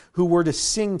those who were to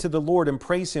sing to the Lord and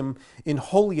praise him in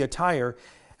holy attire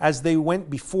as they went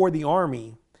before the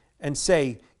army and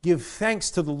say, give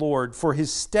thanks to the Lord, for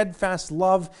his steadfast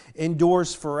love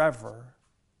endures forever.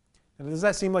 And does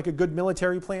that seem like a good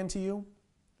military plan to you?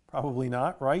 Probably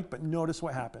not, right? But notice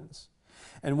what happens.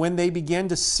 And when they began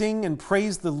to sing and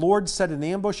praise, the Lord set an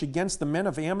ambush against the men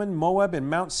of Ammon, Moab, and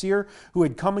Mount Seir who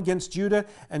had come against Judah,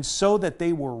 and so that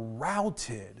they were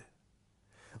routed.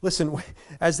 Listen,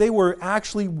 as they were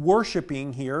actually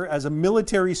worshiping here as a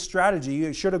military strategy,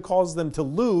 it should have caused them to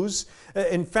lose.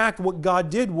 In fact, what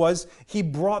God did was he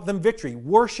brought them victory.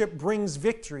 Worship brings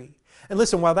victory. And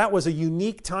listen, while that was a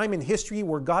unique time in history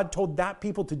where God told that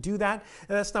people to do that,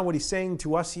 and that's not what he's saying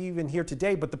to us even here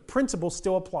today, but the principle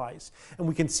still applies. And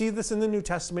we can see this in the New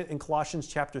Testament in Colossians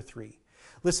chapter 3.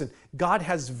 Listen, God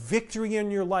has victory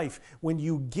in your life when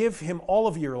you give him all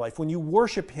of your life, when you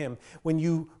worship him, when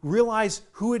you realize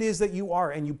who it is that you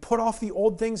are, and you put off the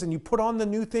old things and you put on the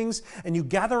new things, and you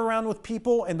gather around with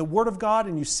people and the Word of God,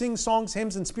 and you sing songs,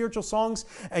 hymns, and spiritual songs,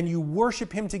 and you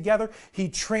worship him together. He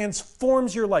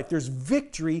transforms your life. There's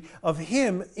victory of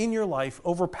him in your life,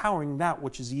 overpowering that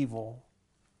which is evil.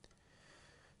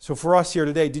 So for us here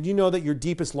today, did you know that your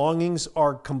deepest longings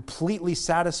are completely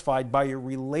satisfied by your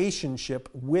relationship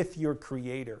with your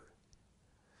Creator?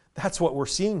 That's what we're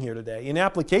seeing here today. In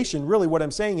application, really what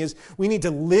I'm saying is we need to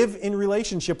live in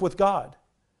relationship with God.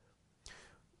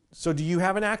 So do you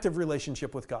have an active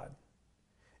relationship with God?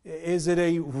 Is it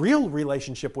a real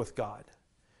relationship with God?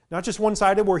 Not just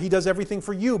one-sided where he does everything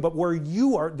for you, but where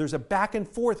you are, there's a back and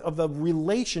forth of the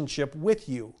relationship with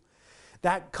you.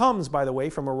 That comes, by the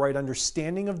way, from a right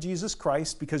understanding of Jesus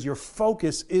Christ because your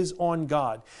focus is on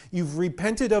God. You've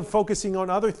repented of focusing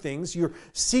on other things. You're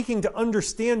seeking to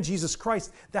understand Jesus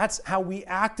Christ. That's how we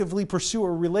actively pursue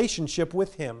a relationship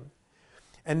with him.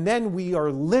 And then we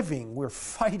are living, we're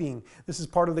fighting. This is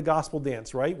part of the gospel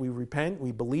dance, right? We repent,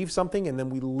 we believe something, and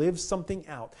then we live something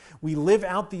out. We live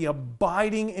out the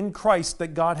abiding in Christ that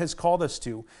God has called us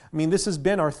to. I mean, this has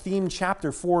been our theme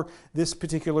chapter for this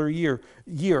particular year.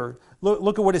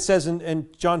 Look at what it says in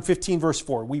John 15, verse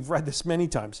 4. We've read this many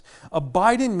times.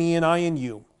 Abide in me and I in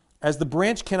you. As the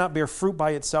branch cannot bear fruit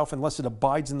by itself unless it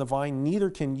abides in the vine, neither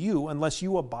can you unless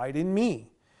you abide in me.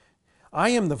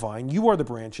 I am the vine, you are the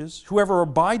branches. Whoever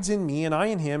abides in me and I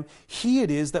in him, he it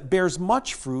is that bears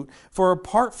much fruit, for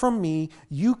apart from me,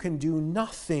 you can do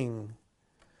nothing.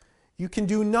 You can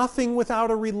do nothing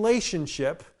without a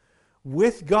relationship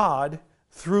with God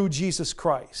through Jesus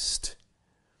Christ.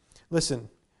 Listen,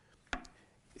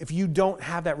 if you don't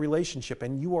have that relationship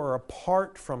and you are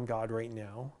apart from God right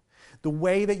now, the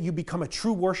way that you become a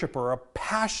true worshiper, a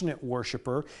passionate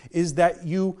worshiper, is that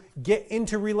you get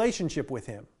into relationship with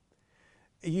him.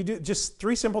 You do just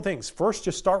 3 simple things. First,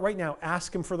 just start right now.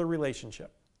 Ask him for the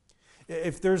relationship.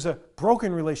 If there's a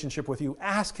broken relationship with you,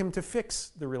 ask him to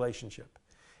fix the relationship.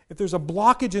 If there's a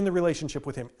blockage in the relationship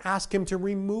with him, ask him to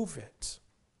remove it.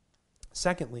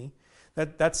 Secondly,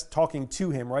 that's talking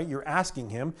to him, right? You're asking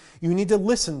him. You need to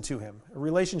listen to him. A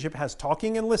relationship has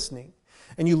talking and listening.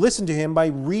 And you listen to him by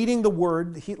reading the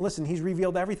Word. He's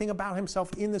revealed everything about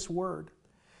himself in this Word,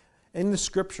 in the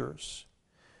Scriptures.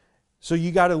 So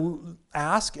you got to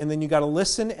ask, and then you got to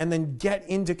listen, and then get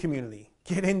into community.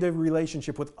 Get into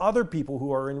relationship with other people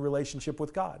who are in relationship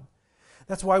with God.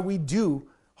 That's why we do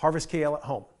Harvest KL at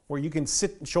home. where you can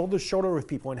sit shoulder to shoulder with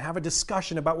people and have a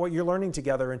discussion about what you're learning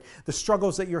together and the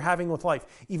struggles that you're having with life.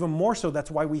 Even more so, that's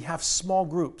why we have small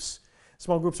groups.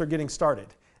 Small groups are getting started.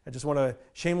 I just want to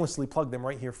shamelessly plug them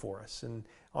right here for us. And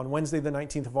on Wednesday, the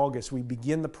 19th of August, we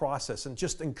begin the process, and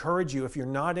just encourage you, if you're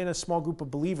not in a small group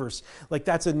of believers, like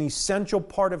that's an essential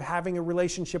part of having a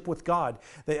relationship with God,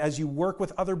 that as you work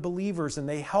with other believers and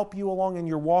they help you along in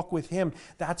your walk with Him,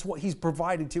 that's what He's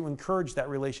provided to encourage that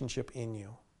relationship in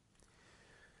you.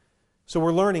 So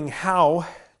we're learning how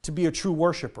to be a true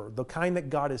worshiper, the kind that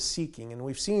God is seeking. And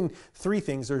we've seen three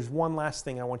things. There's one last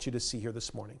thing I want you to see here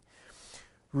this morning.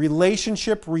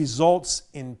 Relationship results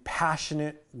in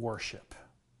passionate worship.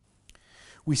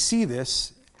 We see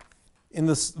this in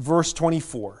this verse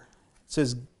 24. It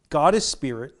says, God is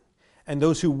spirit, and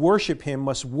those who worship Him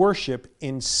must worship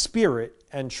in spirit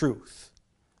and truth.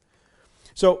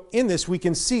 So in this, we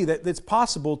can see that it's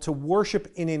possible to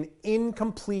worship in an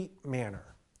incomplete manner.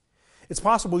 It's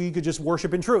possible you could just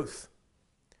worship in truth,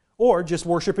 or just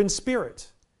worship in spirit.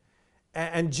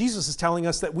 And Jesus is telling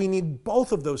us that we need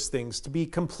both of those things to be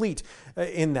complete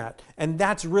in that. And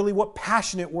that's really what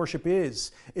passionate worship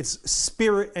is. It's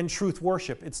spirit and truth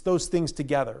worship. It's those things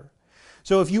together.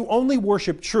 So if you only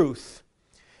worship truth,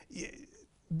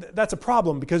 that's a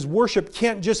problem, because worship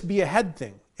can't just be a head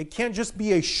thing. It can't just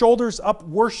be a shoulders up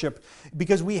worship,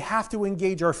 because we have to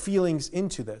engage our feelings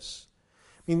into this.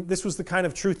 I mean, this was the kind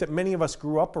of truth that many of us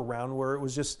grew up around, where it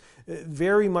was just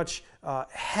very much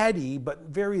heady, but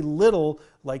very little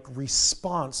like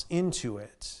response into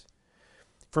it.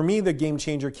 For me, the game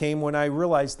changer came when I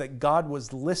realized that God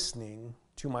was listening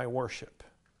to my worship.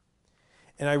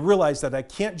 And I realized that I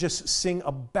can't just sing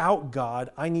about God,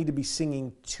 I need to be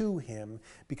singing to Him,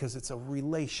 because it's a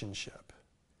relationship.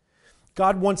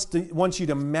 God wants you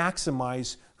to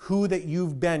maximize who that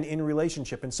you've been in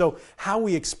relationship. And so how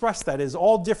we express that is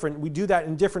all different. We do that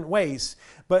in different ways.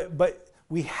 But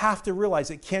we have to realize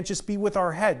it can't just be with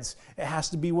our heads. It has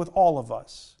to be with all of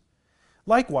us.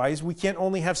 Likewise, we can't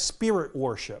only have spirit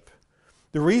worship.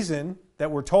 The reason that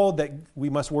we're told that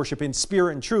we must worship in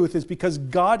spirit and truth is because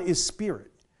God is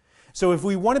spirit. So if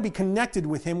we want to be connected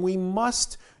with Him, we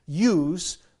must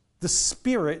use the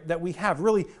spirit that we have.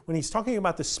 Really, when He's talking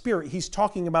about the spirit, He's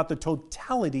talking about the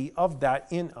totality of that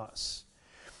in us.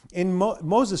 And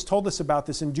Moses told us about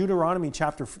this in Deuteronomy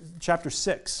chapter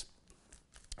 6.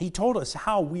 He told us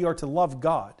how we are to love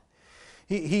God.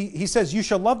 He says, you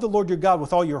shall love the Lord your God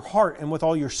with all your heart and with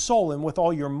all your soul and with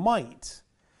all your might.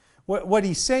 What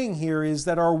he's saying here is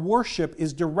that our worship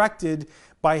is directed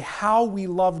by how we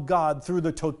love God through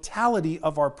the totality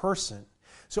of our person.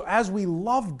 So as we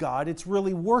love God, it's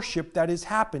really worship that is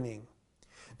happening.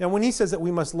 Now, when he says that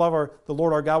we must love the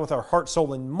Lord our God with our heart,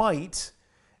 soul, and might,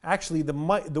 actually the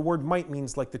word might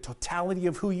means like the totality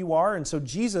of who you are. And so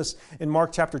Jesus in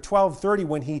Mark chapter 12:30,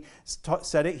 when he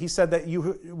said it, he said that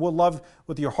you will love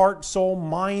with your heart, soul,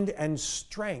 mind, and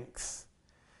strength.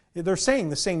 They're saying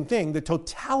the same thing, the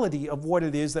totality of what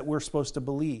it is that we're supposed to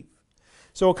believe.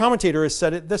 So a commentator has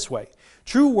said it this way: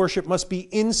 true worship must be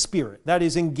in spirit, that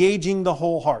is, engaging the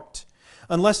whole heart.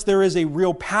 Unless there is a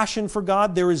real passion for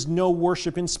God, there is no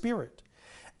worship in spirit.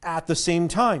 At the same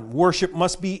time, worship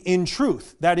must be in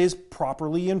truth, that is,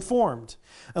 properly informed.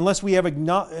 Unless we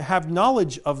have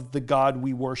knowledge of the God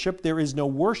we worship, there is no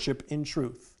worship in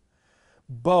truth.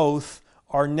 Both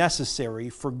are necessary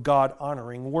for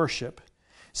God-honoring worship.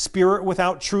 Spirit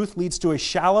without truth leads to a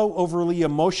shallow, overly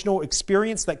emotional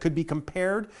experience that could be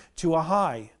compared to a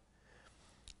high.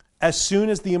 As soon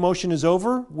as the emotion is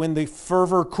over, when the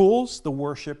fervor cools, the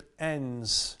worship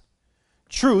ends.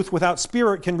 Truth without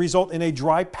spirit can result in a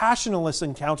dry, passionless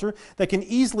encounter that can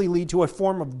easily lead to a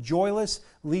form of joyless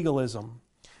legalism.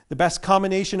 The best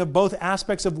combination of both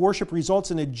aspects of worship results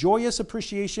in a joyous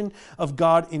appreciation of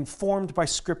God informed by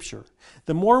Scripture.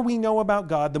 The more we know about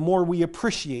God, the more we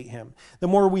appreciate Him. The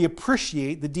more we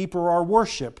appreciate, the deeper our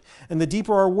worship. And the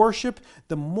deeper our worship,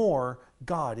 the more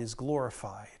God is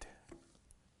glorified.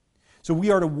 So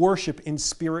we are to worship in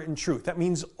spirit and truth. That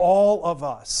means all of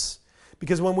us.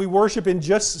 Because when we worship in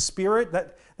just spirit,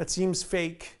 that seems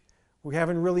fake. We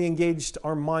haven't really engaged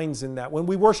our minds in that. When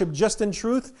we worship just in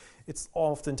truth, it's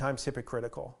oftentimes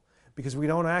hypocritical because we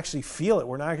don't actually feel it.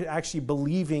 We're not actually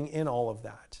believing in all of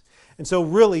that. And so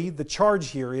really the charge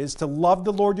here is to love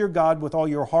the Lord your God with all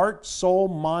your heart, soul,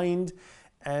 mind,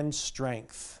 and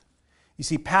strength. You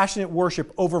see, passionate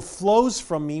worship overflows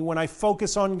from me when I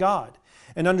focus on God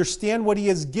and understand what He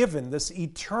has given, this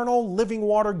eternal living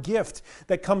water gift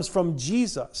that comes from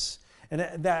Jesus, and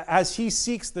that as He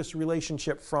seeks this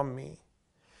relationship from me.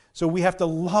 So we have to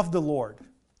love the Lord.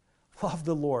 Love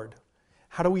the Lord.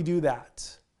 How do we do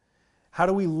that? How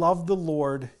do we love the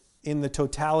Lord in the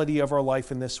totality of our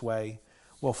life in this way?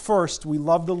 Well, first, we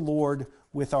love the Lord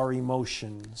with our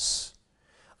emotions.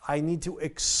 I need to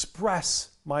express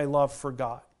my love for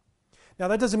God. Now,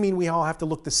 that doesn't mean we all have to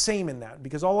look the same in that,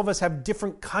 because all of us have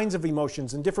different kinds of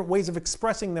emotions and different ways of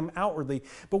expressing them outwardly.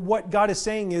 But what God is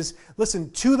saying is, listen,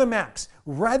 to the max,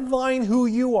 redline who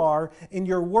you are in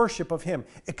your worship of Him.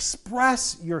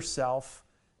 Express yourself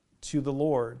to the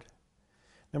Lord.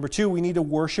 Number two, we need to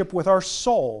worship with our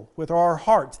soul, with our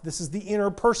heart. This is the inner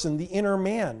person, the inner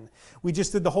man. We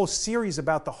just did the whole series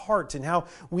about the heart and how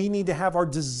we need to have our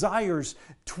desires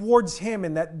towards Him,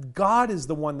 and that God is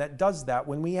the one that does that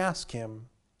when we ask Him.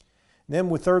 And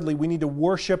then thirdly, we need to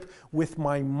worship with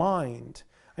my mind.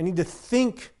 I need to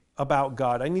think about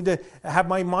God. I need to have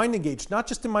my mind engaged, not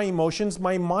just in my emotions.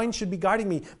 My mind should be guiding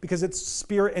me because it's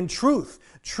spirit and truth.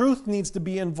 Truth needs to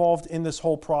be involved in this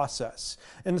whole process.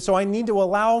 And so I need to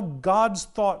allow God's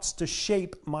thoughts to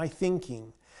shape my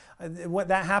thinking. What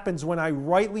that happens when I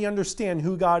rightly understand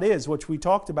who God is, which we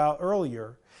talked about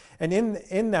earlier. And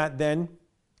in that then,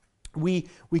 we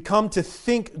come to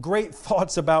think great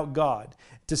thoughts about God,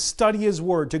 to study His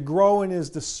Word, to grow in His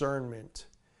discernment.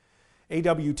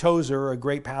 A.W. Tozer, a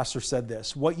great pastor, said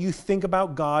this: what you think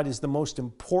about God is the most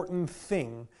important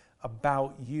thing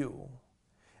about you.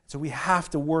 So we have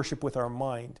to worship with our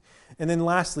mind. And then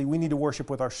lastly, we need to worship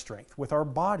with our strength, with our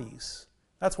bodies.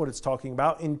 That's what it's talking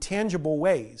about, in tangible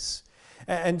ways.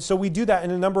 And so we do that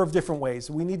in a number of different ways.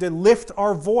 We need to lift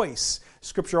our voice.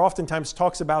 Scripture oftentimes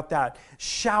talks about that,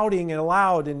 shouting and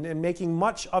aloud and making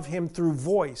much of Him through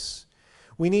voice.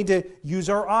 We need to use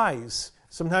our eyes.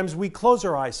 Sometimes we close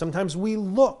our eyes. Sometimes we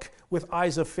look with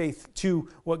eyes of faith to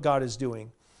what God is doing.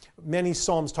 Many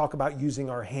Psalms talk about using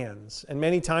our hands, and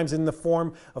many times in the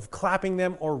form of clapping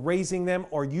them or raising them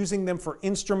or using them for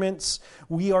instruments.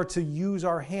 We are to use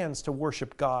our hands to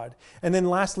worship God. And then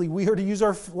lastly, we are to use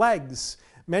our legs.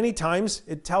 Many times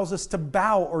it tells us to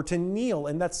bow or to kneel,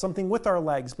 and that's something with our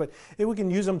legs, but we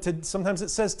can use them to, sometimes it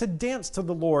says to dance to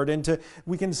the Lord, and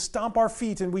we can stomp our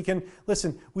feet, and we can,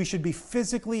 listen, we should be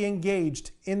physically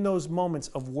engaged in those moments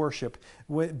of worship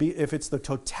if it's the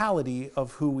totality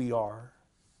of who we are.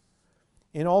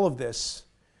 In all of this,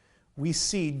 we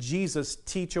see Jesus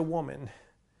teach a woman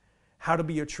how to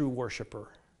be a true worshiper,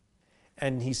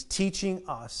 and He's teaching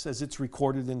us as it's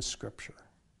recorded in Scripture.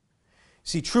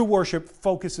 See, true worship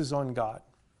focuses on God,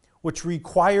 which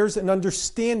requires an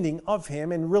understanding of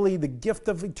Him and really the gift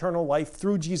of eternal life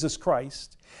through Jesus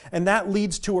Christ. And that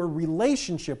leads to a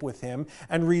relationship with Him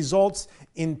and results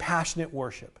in passionate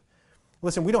worship.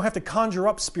 Listen, we don't have to conjure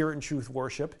up spirit and truth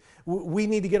worship. We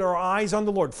need to get our eyes on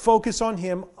the Lord, focus on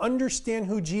Him, understand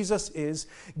who Jesus is,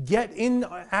 get in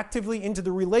actively into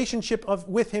the relationship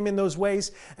with Him in those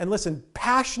ways. And listen,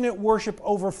 passionate worship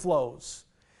overflows.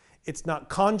 It's not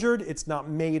conjured, it's not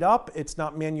made up, it's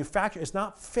not manufactured, it's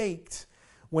not faked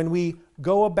when we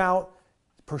go about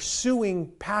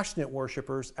pursuing passionate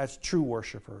worshipers as true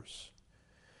worshipers.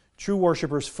 True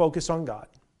worshipers focus on God.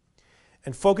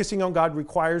 And focusing on God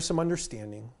requires some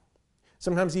understanding,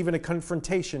 sometimes even a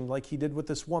confrontation like He did with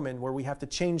this woman where we have to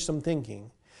change some thinking.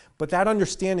 But that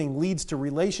understanding leads to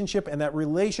relationship, and that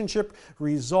relationship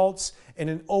results in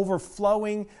an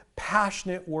overflowing,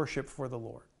 passionate worship for the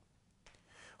Lord.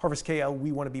 Harvest KL,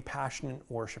 we want to be passionate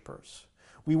worshipers.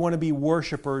 We want to be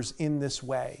worshipers in this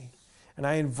way. And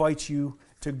I invite you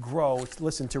to grow,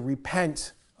 listen, to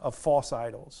repent of false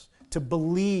idols, to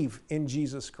believe in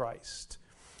Jesus Christ,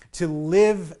 to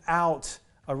live out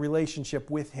a relationship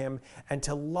with Him, and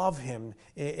to love Him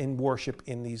in worship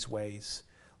in these ways.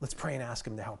 Let's pray and ask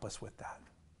Him to help us with that.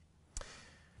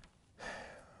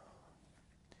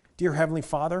 Dear Heavenly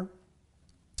Father,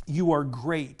 You are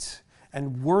great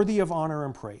and worthy of honor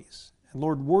and praise. And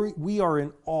Lord, we are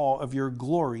in awe of Your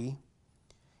glory,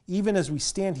 even as we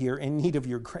stand here in need of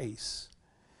Your grace.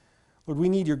 Lord, we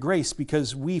need Your grace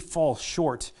because we fall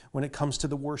short when it comes to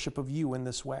the worship of You in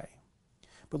this way.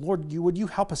 But Lord, would You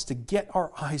help us to get our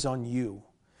eyes on You?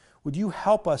 Would You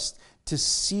help us to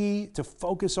see, to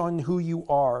focus on who You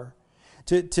are,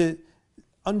 to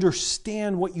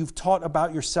understand what You've taught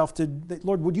about Yourself.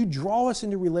 Lord, would You draw us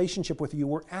into relationship with You?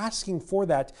 We're asking for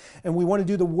that, and we want to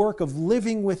do the work of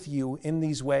living with You in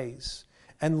these ways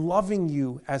and loving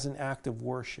You as an act of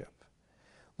worship.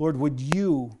 Lord, would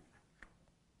You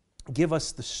give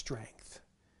us the strength?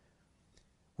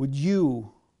 Would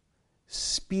You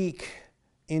speak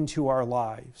into our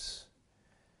lives?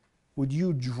 Would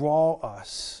You draw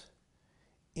us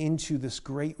into this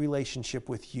great relationship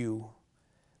with You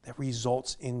that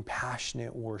results in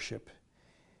passionate worship?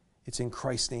 It's in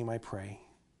Christ's name I pray.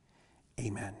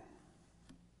 Amen.